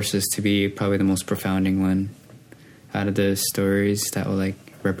Runaway Horses to be probably the most profounding one out of the stories that will, like,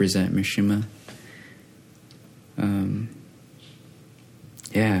 represent Mishima.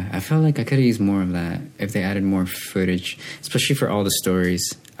 Yeah, I felt like I could have used more of that if they added more footage, especially for all the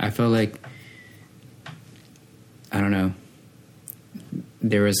stories. I felt like, I don't know,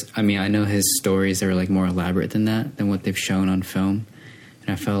 there was, I mean, I know his stories, they were, like, more elaborate than that, than what they've shown on film.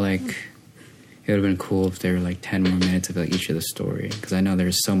 And I felt like it would have been cool if there were, like, 10 more minutes of, like, each of the story. Because I know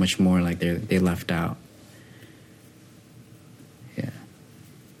there's so much more, like, they left out. Yeah.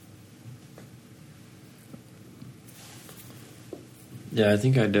 Yeah, I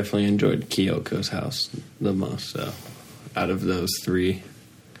think I definitely enjoyed Kyoko's house the most, though, out of those three.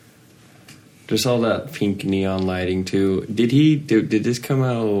 Just all that pink neon lighting, too. Did this come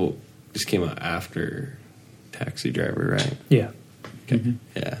out... This came out after Taxi Driver, right? Yeah. Okay. Mm-hmm.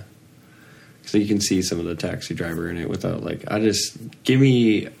 Yeah. So you can see some of the Taxi Driver in it without, like... Give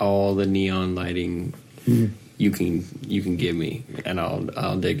me all the neon lighting you can give me, and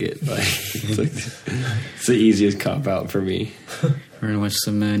I'll dig it. Like, it's the easiest cop-out for me. We're going to watch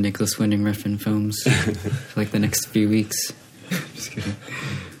some Nicholas Winding Refn films for, like, the next few weeks. Just kidding.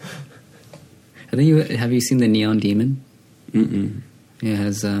 Have you seen The Neon Demon? Mm-mm. It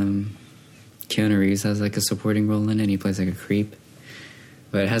has Keanu Reeves has, like, a supporting role in it, and he plays, like, a creep.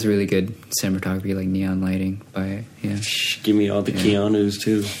 But it has really good cinematography, like neon lighting. Yeah. Shh, give me all the Keanu's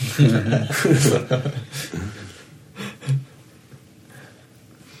too.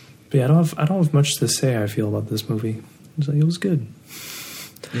 But yeah, I don't have much to say. I feel about this movie. It was good.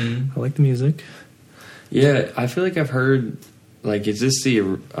 I like the music. Yeah, I feel like I've heard. Like, is this the?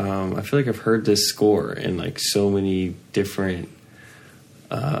 I feel like I've heard this score in, like, so many different,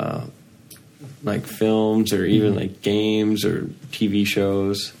 like, films or even like games or TV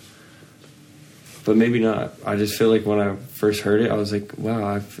shows. But maybe not. I just feel like when I first heard it, I was like,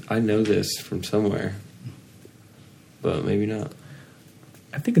 wow, I know this from somewhere. But maybe not.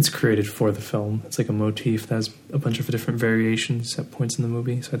 I think it's created for the film. It's like a motif that has a bunch of different variations at points in the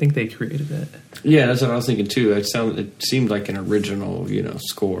movie. So I think they created it. Yeah, that's what I was thinking too. It seemed like an original,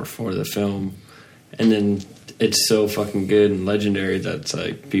 score for the film. And then it's so fucking good and legendary that's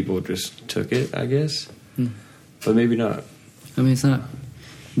like people just took it, I guess. But maybe not. I mean, it's not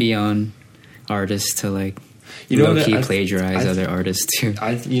beyond artists to, like, low-key plagiarize other artists too.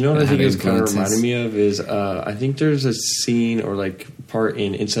 I think it's kind of reminded me of is I think there's a scene or like part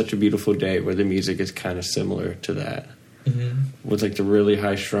in Such a Beautiful Day where the music is kind of similar to that, with like the really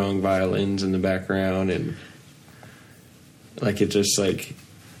high strung violins in the background, and like it just like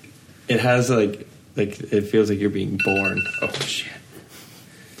it has like it feels like you're being born. Oh shit!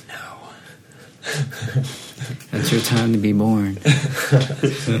 No, that's your time to be born.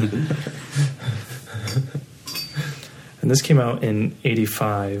 And this came out in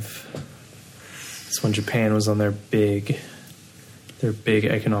 '85. It's when Japan was on their big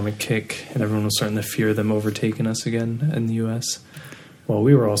economic kick, and everyone was starting to fear them overtaking us again in the U.S. Well,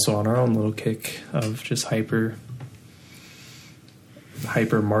 we were also on our own little kick of just hyper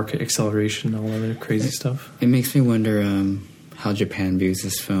market acceleration and all other crazy stuff. It makes me wonder how Japan views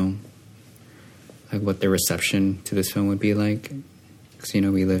this film, like what their reception to this film would be like. Because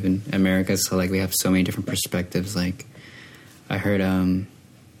we live in America, so like we have so many different perspectives. Like, I heard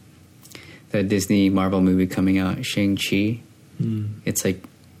the Disney Marvel movie coming out, Shang-Chi. It's like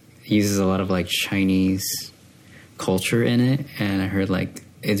it uses a lot of like Chinese culture in it, and I heard like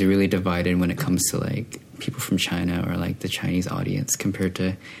it's really divided when it comes to like people from China or like the Chinese audience compared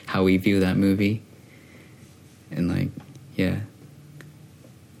to how we view that movie. And like, yeah,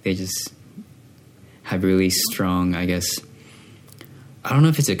 they just have really strong, I guess, I don't know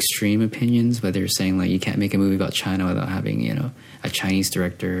if it's extreme opinions, but they're saying like you can't make a movie about China without having, a Chinese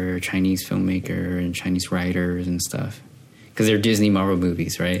director, Chinese filmmaker, and Chinese writers and stuff. Because they're Disney Marvel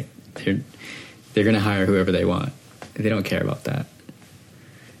movies, right? They're going to hire whoever they want. They don't care about that.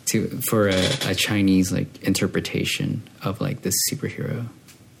 For a Chinese like interpretation of like this superhero.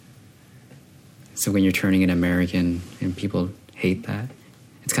 So when you're turning it American and people hate that,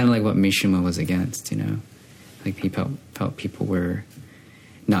 it's kind of like what Mishima was against, Like he felt people were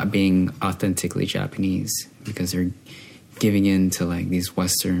not being authentically Japanese because they're giving in to like these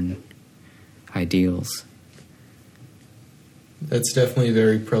Western ideals. That's definitely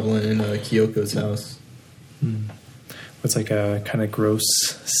very prevalent in Kyoko's house. It's like a kind of gross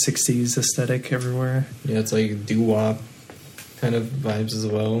 60s aesthetic everywhere. Yeah, it's like doo-wop kind of vibes as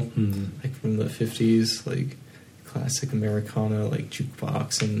well. Like from the 50s, like classic Americana, like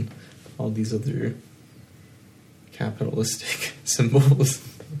jukebox and all these other capitalistic symbols.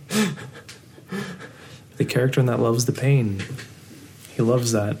 The character in that loves the pain. He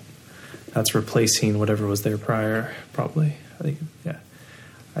loves that. That's replacing whatever was there prior, probably. I think,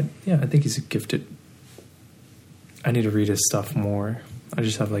 I think he's gifted. I need to read his stuff more. I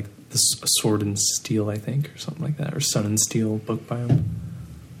just have like this Sword and Steel, I think, or something like that, or Sun and Steel book by him.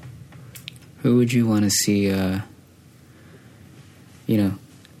 Who would you want to see?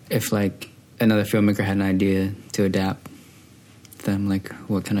 If like another filmmaker had an idea to adapt them, like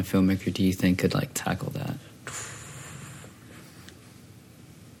what kind of filmmaker do you think could like tackle that?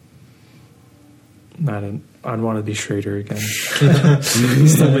 I'd want to be Schrader again.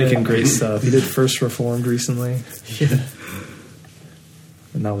 He's still making great stuff. He did First Reformed recently. Yeah.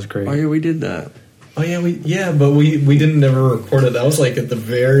 And that was great. Oh yeah, we did that. Oh yeah, but we didn't never record it. That was like at the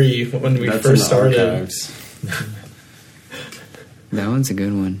very when we That's first in the started. archives. That one's a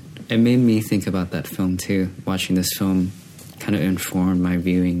good one. It made me think about that film too. Watching this film kind of informed my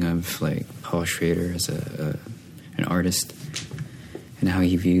viewing of like Paul Schrader as an artist and how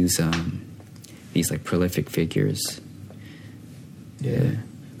he views these like prolific figures. Yeah.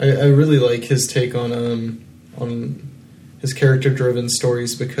 I really like his take on his character-driven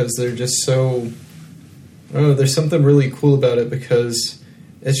stories because they're just so... I don't know, there's something really cool about it because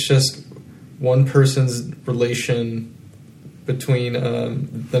it's just one person's relation between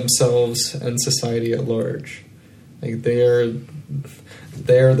themselves and society at large. Like, they're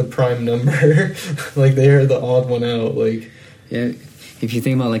the prime number. Like, they're the odd one out. Like, yeah, if you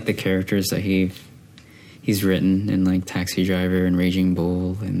think about like the characters that he's written in like Taxi Driver and Raging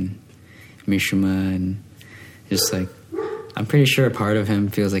Bull and Mishima, and just like I'm pretty sure a part of him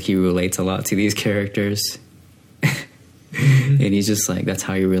feels like he relates a lot to these characters. And he's just like, that's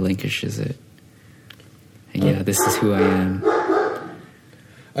how he relinquishes it. And yeah, this is who I am.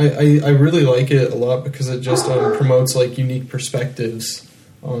 I really like it a lot because it just promotes like unique perspectives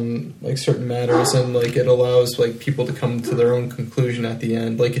on like certain matters, and like it allows like people to come to their own conclusion at the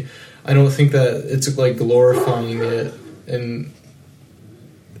end. Like, I don't think that it's like glorifying it in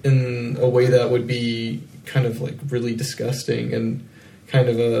a way that would be kind of like really disgusting and kind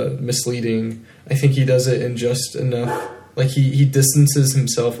of misleading. I think he does it in just enough, like he distances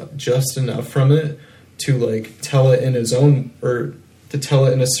himself just enough from it to like tell it in his own, or to tell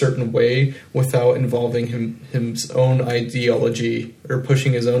it in a certain way without involving his own ideology or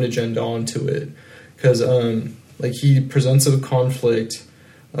pushing his own agenda onto it. Because like he presents a conflict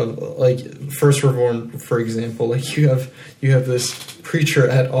of like First Reformed, for example. Like you have this preacher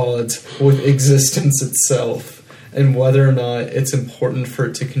at odds with existence itself and whether or not it's important for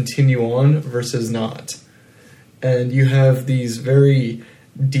it to continue on versus not. And you have these very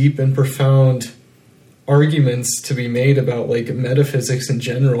deep and profound arguments to be made about like metaphysics in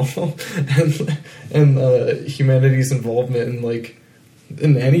general and humanity's involvement in like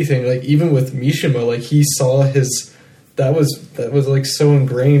in anything. Like even with Mishima, like he saw his that was like so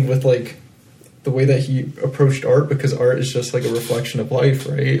ingrained with like the way that he approached art, because art is just like a reflection of life,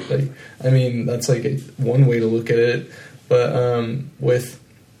 right? Like, I mean, that's like one way to look at it. But with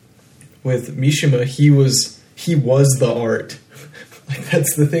Mishima, he was the art. Like,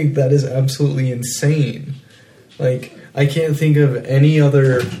 that's the thing that is absolutely insane. Like, I can't think of any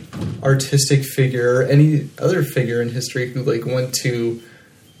other artistic figure or any other figure in history who like went to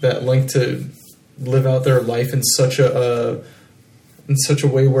that length to live out their life in such a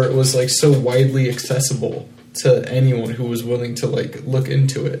way where it was like so widely accessible to anyone who was willing to like look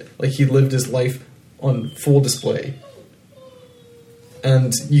into it. Like, he lived his life on full display.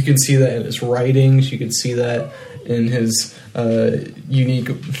 And you can see that in his writings, you can see that in his unique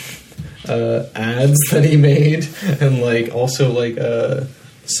ads that he made, and like also like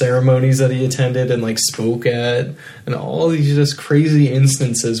ceremonies that he attended and like spoke at, and all these just crazy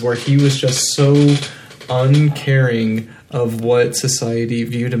instances where he was just so uncaring of what society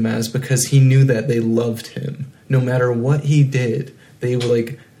viewed him as, because he knew that they loved him no matter what he did. They were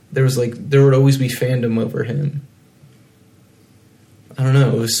like, there would always be fandom over him. I don't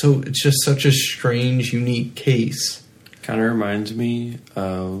know. It's just such a strange, unique case. Kind of reminds me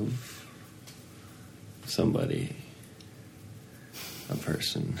of somebody, a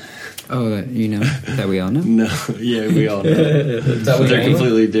person. Oh, that you know, that we all know? No, yeah, we all know. That They're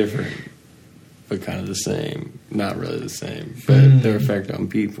completely different, but kind of the same. Not really the same, but their effect on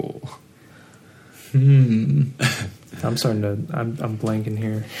people. I'm starting to. I'm blanking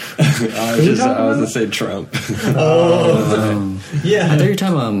here. I was gonna say Trump. Yeah. I thought you were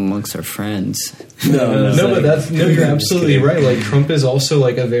talking about amongst our friends. No, but you're absolutely right. Like Trump is also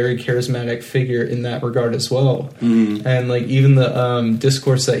like a very charismatic figure in that regard as well. Mm-hmm. And like even the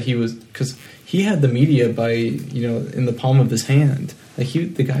discourse that he was, because he had the media by in the palm of his hand. Like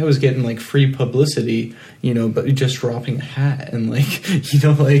the guy was getting like free publicity, but just dropping a hat and like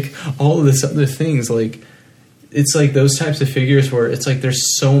like all of this other things. Like it's like those types of figures where it's like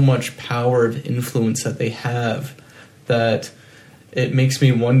there's so much power of influence that they have that it makes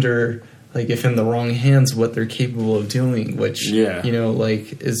me wonder, like if in the wrong hands, what they're capable of doing. Which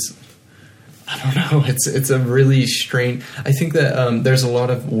like is, I don't know. It's a really strange. I think that there's a lot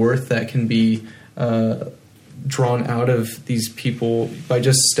of worth that can be drawn out of these people by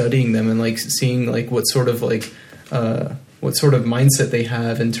just studying them and like seeing like what sort of mindset they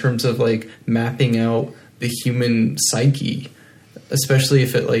have in terms of like mapping out the human psyche, especially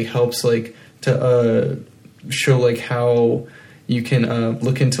if it like helps like to show like how you can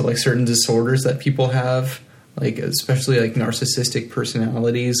look into like certain disorders that people have, like especially like narcissistic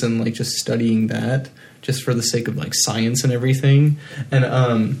personalities, and like just studying that just for the sake of like science and everything.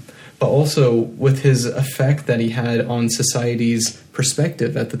 And but also with his effect that he had on society's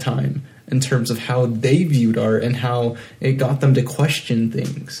perspective at the time in terms of how they viewed art and how it got them to question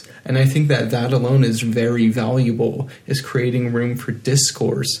things. And I think that alone is very valuable, is creating room for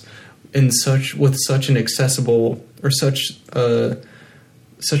discourse with such an accessible or such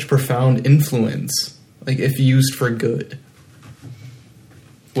profound influence, like if used for good.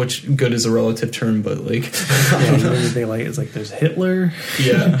 Which good is a relative term, but like they like it's like there's Hitler,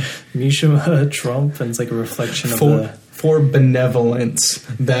 Mishima, Trump, and it's like a reflection for benevolence.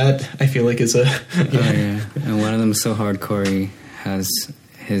 That I feel like is a And one of them so hardcore he has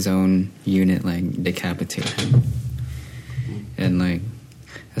his own unit like decapitate him, and like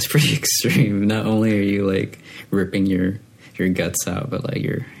that's pretty extreme. Not only are you like ripping your guts out, but like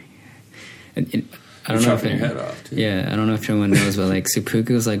I don't know if your head off too. Yeah, I don't know if anyone knows, but like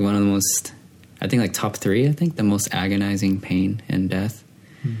seppuku is like one of the most, I think like top 3, I think the most agonizing pain and death.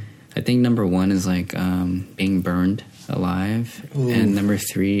 I think number 1 is like being burned alive. Ooh. And number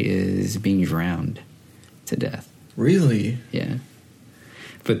 3 is being drowned to death. Really? Yeah.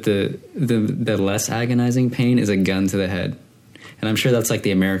 But the less agonizing pain is a gun to the head. And I'm sure that's like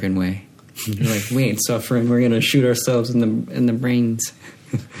the American way. You're like, we ain't suffering, we're gonna shoot ourselves in the brains.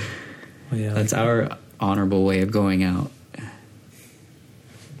 Well, yeah, that's our honorable way of going out.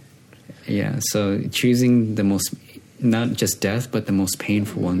 Yeah, so choosing the most, not just death, but the most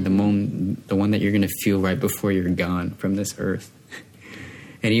painful one, the one that you're going to feel right before you're gone from this earth.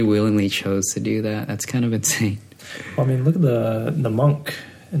 And he willingly chose to do that. That's kind of insane. Well, I mean, look at the monk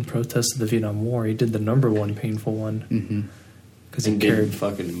in protest of the Vietnam War. He did the number 1 painful one. Because he cared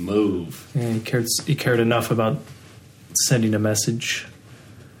fucking move. Yeah, he cared enough about sending a message.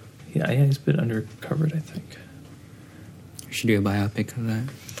 Yeah, he's been undercovered, I think. We should do a biopic of that.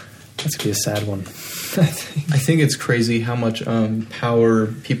 That's going to be a sad one. I think it's crazy how much power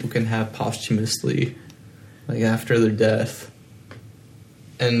people can have posthumously, like after their death.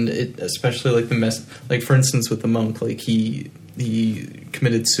 And it, especially like like for instance with the monk, like he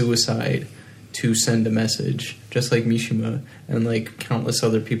committed suicide to send a message, just like Mishima and like countless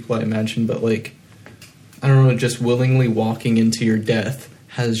other people, I imagine. But like, I don't know, just willingly walking into your death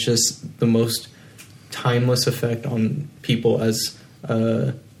has just the most timeless effect on people as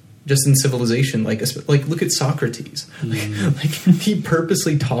just in civilization. Like look at Socrates. Like he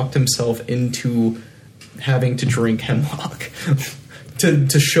purposely talked himself into having to drink hemlock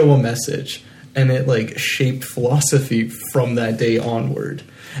to show a message, and it like shaped philosophy from that day onward.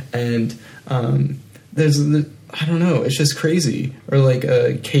 And I don't know, it's just crazy. Or like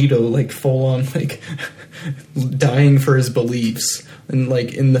Cato, like full on like dying for his beliefs, and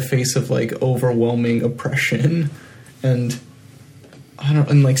like in the face of like overwhelming oppression. And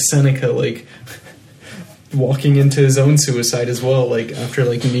and like Seneca, like walking into his own suicide as well, like after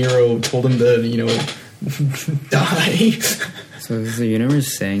like Nero told him to die. So is the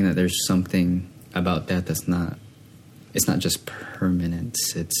universe saying that there's something about death that's not, it's not just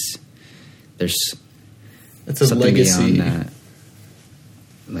permanence, it's a something legacy beyond that.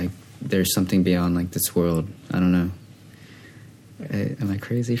 Like there's something beyond like this world. I don't know. Am I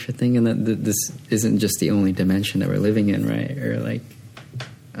crazy for thinking that this isn't just the only dimension that we're living in, right? Or like,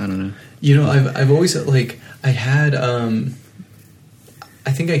 I don't know. I've always like, I had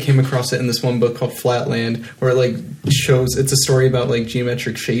I think I came across it in this one book called Flatland, where it like shows, it's a story about like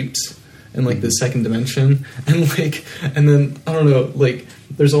geometric shapes and like the second dimension, and then I don't know, like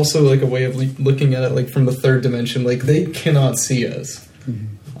there's also like a way of looking at it like from the third dimension. Like they cannot see us.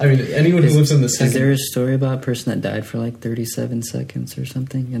 I mean, anyone who lives in the second. Is there a story about a person that died for like 37 seconds or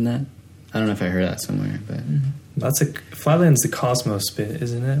something in that? I don't know if I heard that somewhere, but That's Flatland's the Cosmos bit,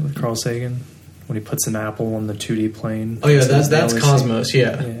 isn't it, with Carl Sagan when he puts an apple on the 2D plane? Oh yeah, So that's Cosmos.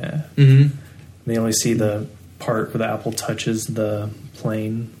 Yeah. Yeah. Mm-hmm. They only see the part where the apple touches the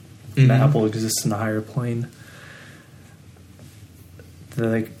plane. Mhm. The apple exists in a higher plane. The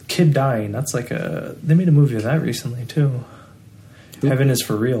like, kid dying. That's like they made a movie of that recently too. Who? Heaven is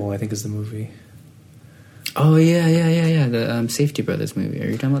for Real, I think, is the movie. oh yeah, the Safety Brothers movie. Are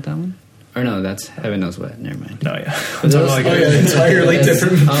you talking about that one? Or no, that's Heaven Knows What. Never mind. No, yeah. But those- Oh yeah, entirely There's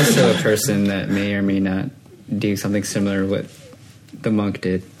different. also a person that may or may not do something similar to what the monk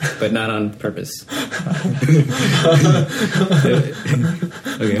did, but not on purpose.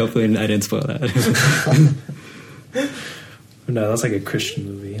 Okay, hopefully I didn't spoil that. No, that's like a Christian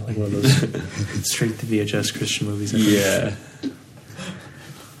movie, like one of those straight to VHS Christian movies. I think. Yeah.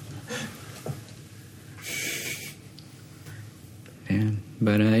 Yeah,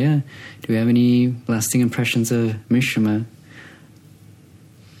 but yeah. Do we have any lasting impressions of Mishima?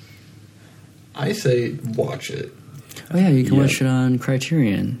 I say watch it. Oh yeah, you can Yeah. watch it on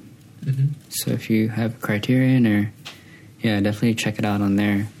Criterion. Mm-hmm. So if you have Criterion, or yeah, definitely check it out on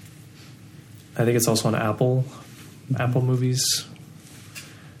there. I think it's also on Apple movies.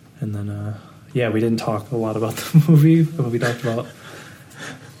 And then, yeah, we didn't talk a lot about the movie, but we talked about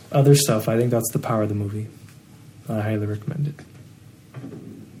other stuff. I think that's the power of the movie. I highly recommend it.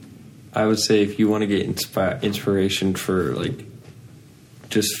 I would say if you want to get inspiration for like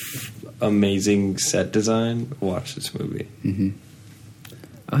just amazing set design, watch this movie. Mm-hmm.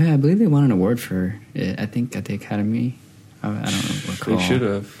 Oh yeah, I believe they won an award for it. I think at the Academy. I don't recall. They should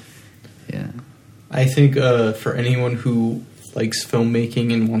have. Yeah. I think for anyone who likes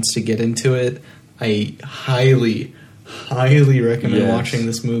filmmaking and wants to get into it, I highly recommend Yes. watching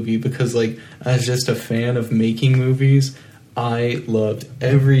this movie because, like, as just a fan of making movies, I loved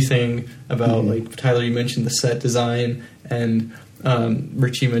everything about, like, Tyler, you mentioned the set design, and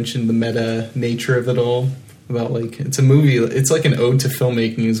Richie mentioned the meta nature of it all. About, like, it's a movie, it's like an ode to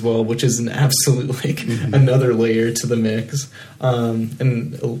filmmaking as well, which is an absolute, like, another layer to the mix.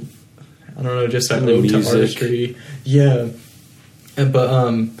 And I don't know, just an And the ode to music. artistry. Yeah.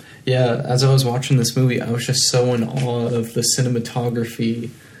 But yeah, as I was watching this movie, I was just so in awe of the cinematography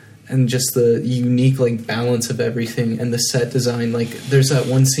and just the unique, like, balance of everything and the set design. Like, there's that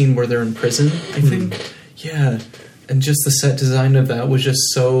one scene where they're in prison, I think. Yeah. And just the set design of that was just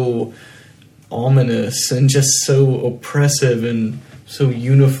so ominous and just so oppressive and so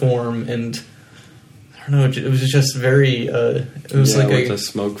uniform, and I don't know, it was just very it was like with a the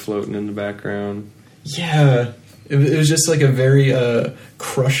smoke floating in the background. yeah, it was just like a very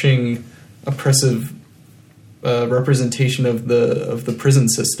crushing, oppressive representation of the prison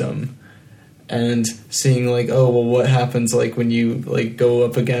system, and seeing like, oh well, what happens like when you like go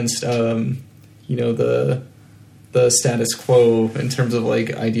up against you know, the status quo in terms of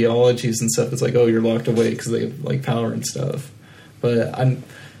like ideologies and stuff. It's like, oh, you're locked away because they have like power and stuff. But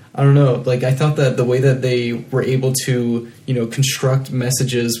I don't know, like, I thought that the way that they were able to, you know, construct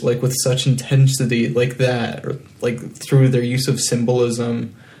messages like with such intensity like that, or like through their use of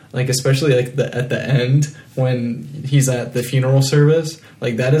symbolism, like especially like at the end when he's at the funeral service,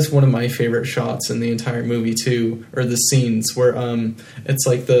 like that is one of my favorite shots in the entire movie too, or the scenes where it's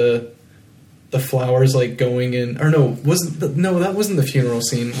like the flowers like going in, or no, that wasn't the funeral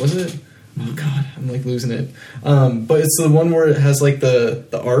scene, was it? Oh god, I'm like losing it. But it's the one where it has like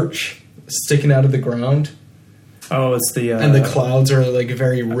the arch sticking out of the ground, Oh, it's the... and the clouds are like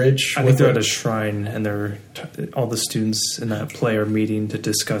very rich. I with think they're it. at a shrine, and all the students in that play are meeting to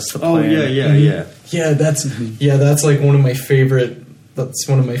discuss the Oh plan. yeah. Yeah, that's like one of my favorite. That's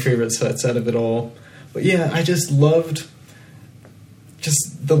one of my favorite sets out of it all. But yeah, I just loved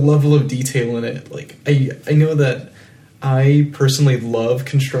just the level of detail in it. Like I know that I personally love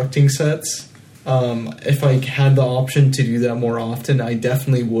constructing sets. If I had the option to do that more often, I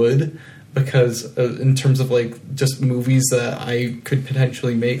definitely would, because in terms of like just movies that I could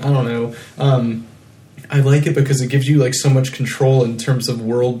potentially make, I don't know. I like it because it gives you like so much control in terms of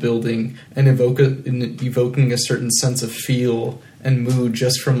world building and evoking a certain sense of feel and mood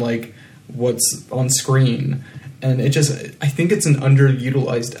just from like what's on screen. And it just, I think it's an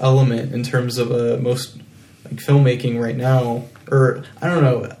underutilized element in terms of most like filmmaking right now. Or I don't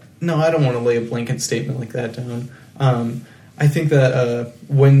know. No, I don't want to lay a blanket statement like that down. I think that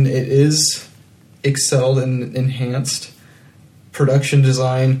when it is excelled and enhanced, production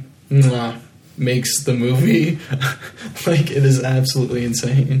design, makes the movie. Like, it is absolutely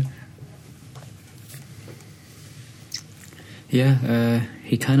insane. Yeah,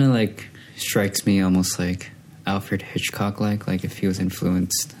 he kind of like strikes me almost like Alfred Hitchcock, like if he was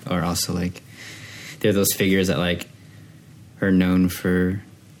influenced, or also like they're those figures that like are known for,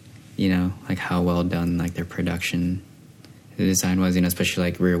 you know, like how well done like their production, the design was, you know, especially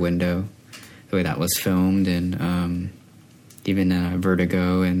like Rear Window, the way that was filmed, and even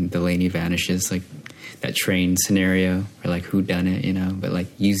Vertigo and Delaney Vanishes, like that train scenario, or like who done it, you know, but like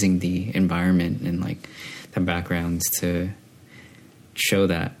using the environment and like the backgrounds to show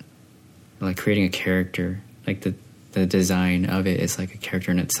that, like creating a character, like the design of it is like a character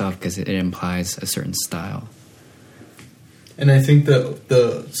in itself because it implies a certain style. And I think that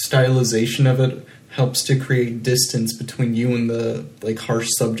the stylization of it helps to create distance between you and the like harsh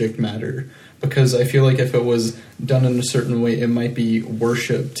subject matter, because I feel like if it was done in a certain way, it might be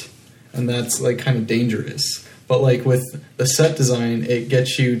worshipped, and that's like kind of dangerous. But like with the set design, it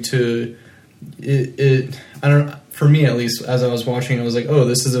gets you to it I don't know, for me at least, as I was watching, I was like, oh,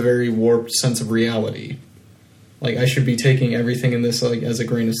 this is a very warped sense of reality. Like, I should be taking everything in this like as a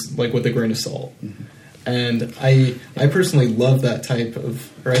grain of, like with a grain of salt. Mm-hmm. And I personally love that type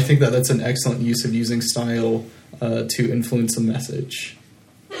of, or I think that that's an excellent use of using style to influence a message.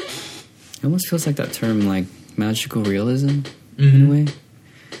 It almost feels like that term, like magical realism, mm-hmm. in a way.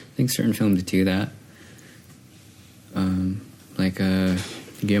 I think certain films do that. Like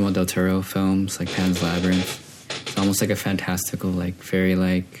Guillermo del Toro films, like Pan's Labyrinth. It's almost like a fantastical, like very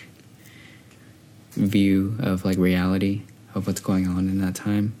like view of like reality of what's going on in that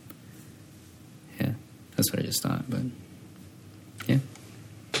time. Yeah, that's what I just thought. But yeah.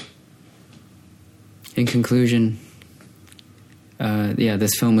 In conclusion, yeah,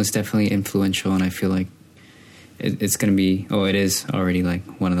 this film was definitely influential, and I feel like it's going to be, it is already like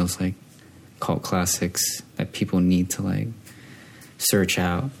one of those like cult classics that people need to like search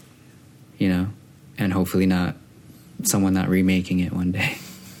out, you know, and hopefully not someone not remaking it one day,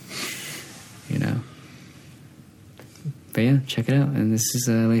 you know. But yeah, check it out. And this is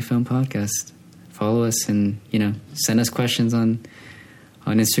a Late Film Podcast. Follow us and, you know, send us questions on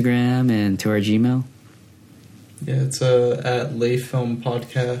Instagram and to our Gmail. Yeah, it's at Late Film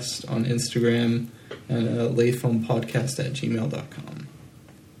Podcast on Instagram and latefilmpodcast@gmail.com.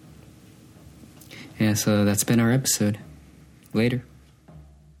 Yeah, so that's been our episode. Later.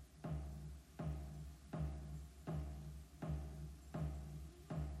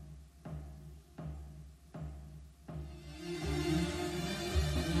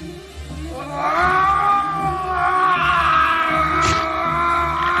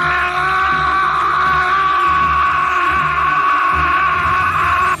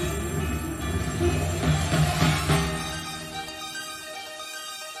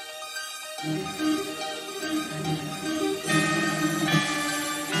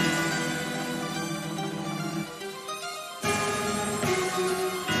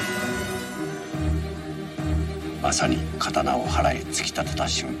まさに刀を腹へ突き立てた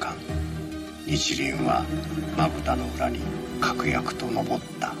瞬間、日輪はまぶたの裏に確約と昇っ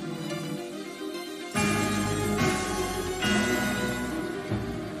た。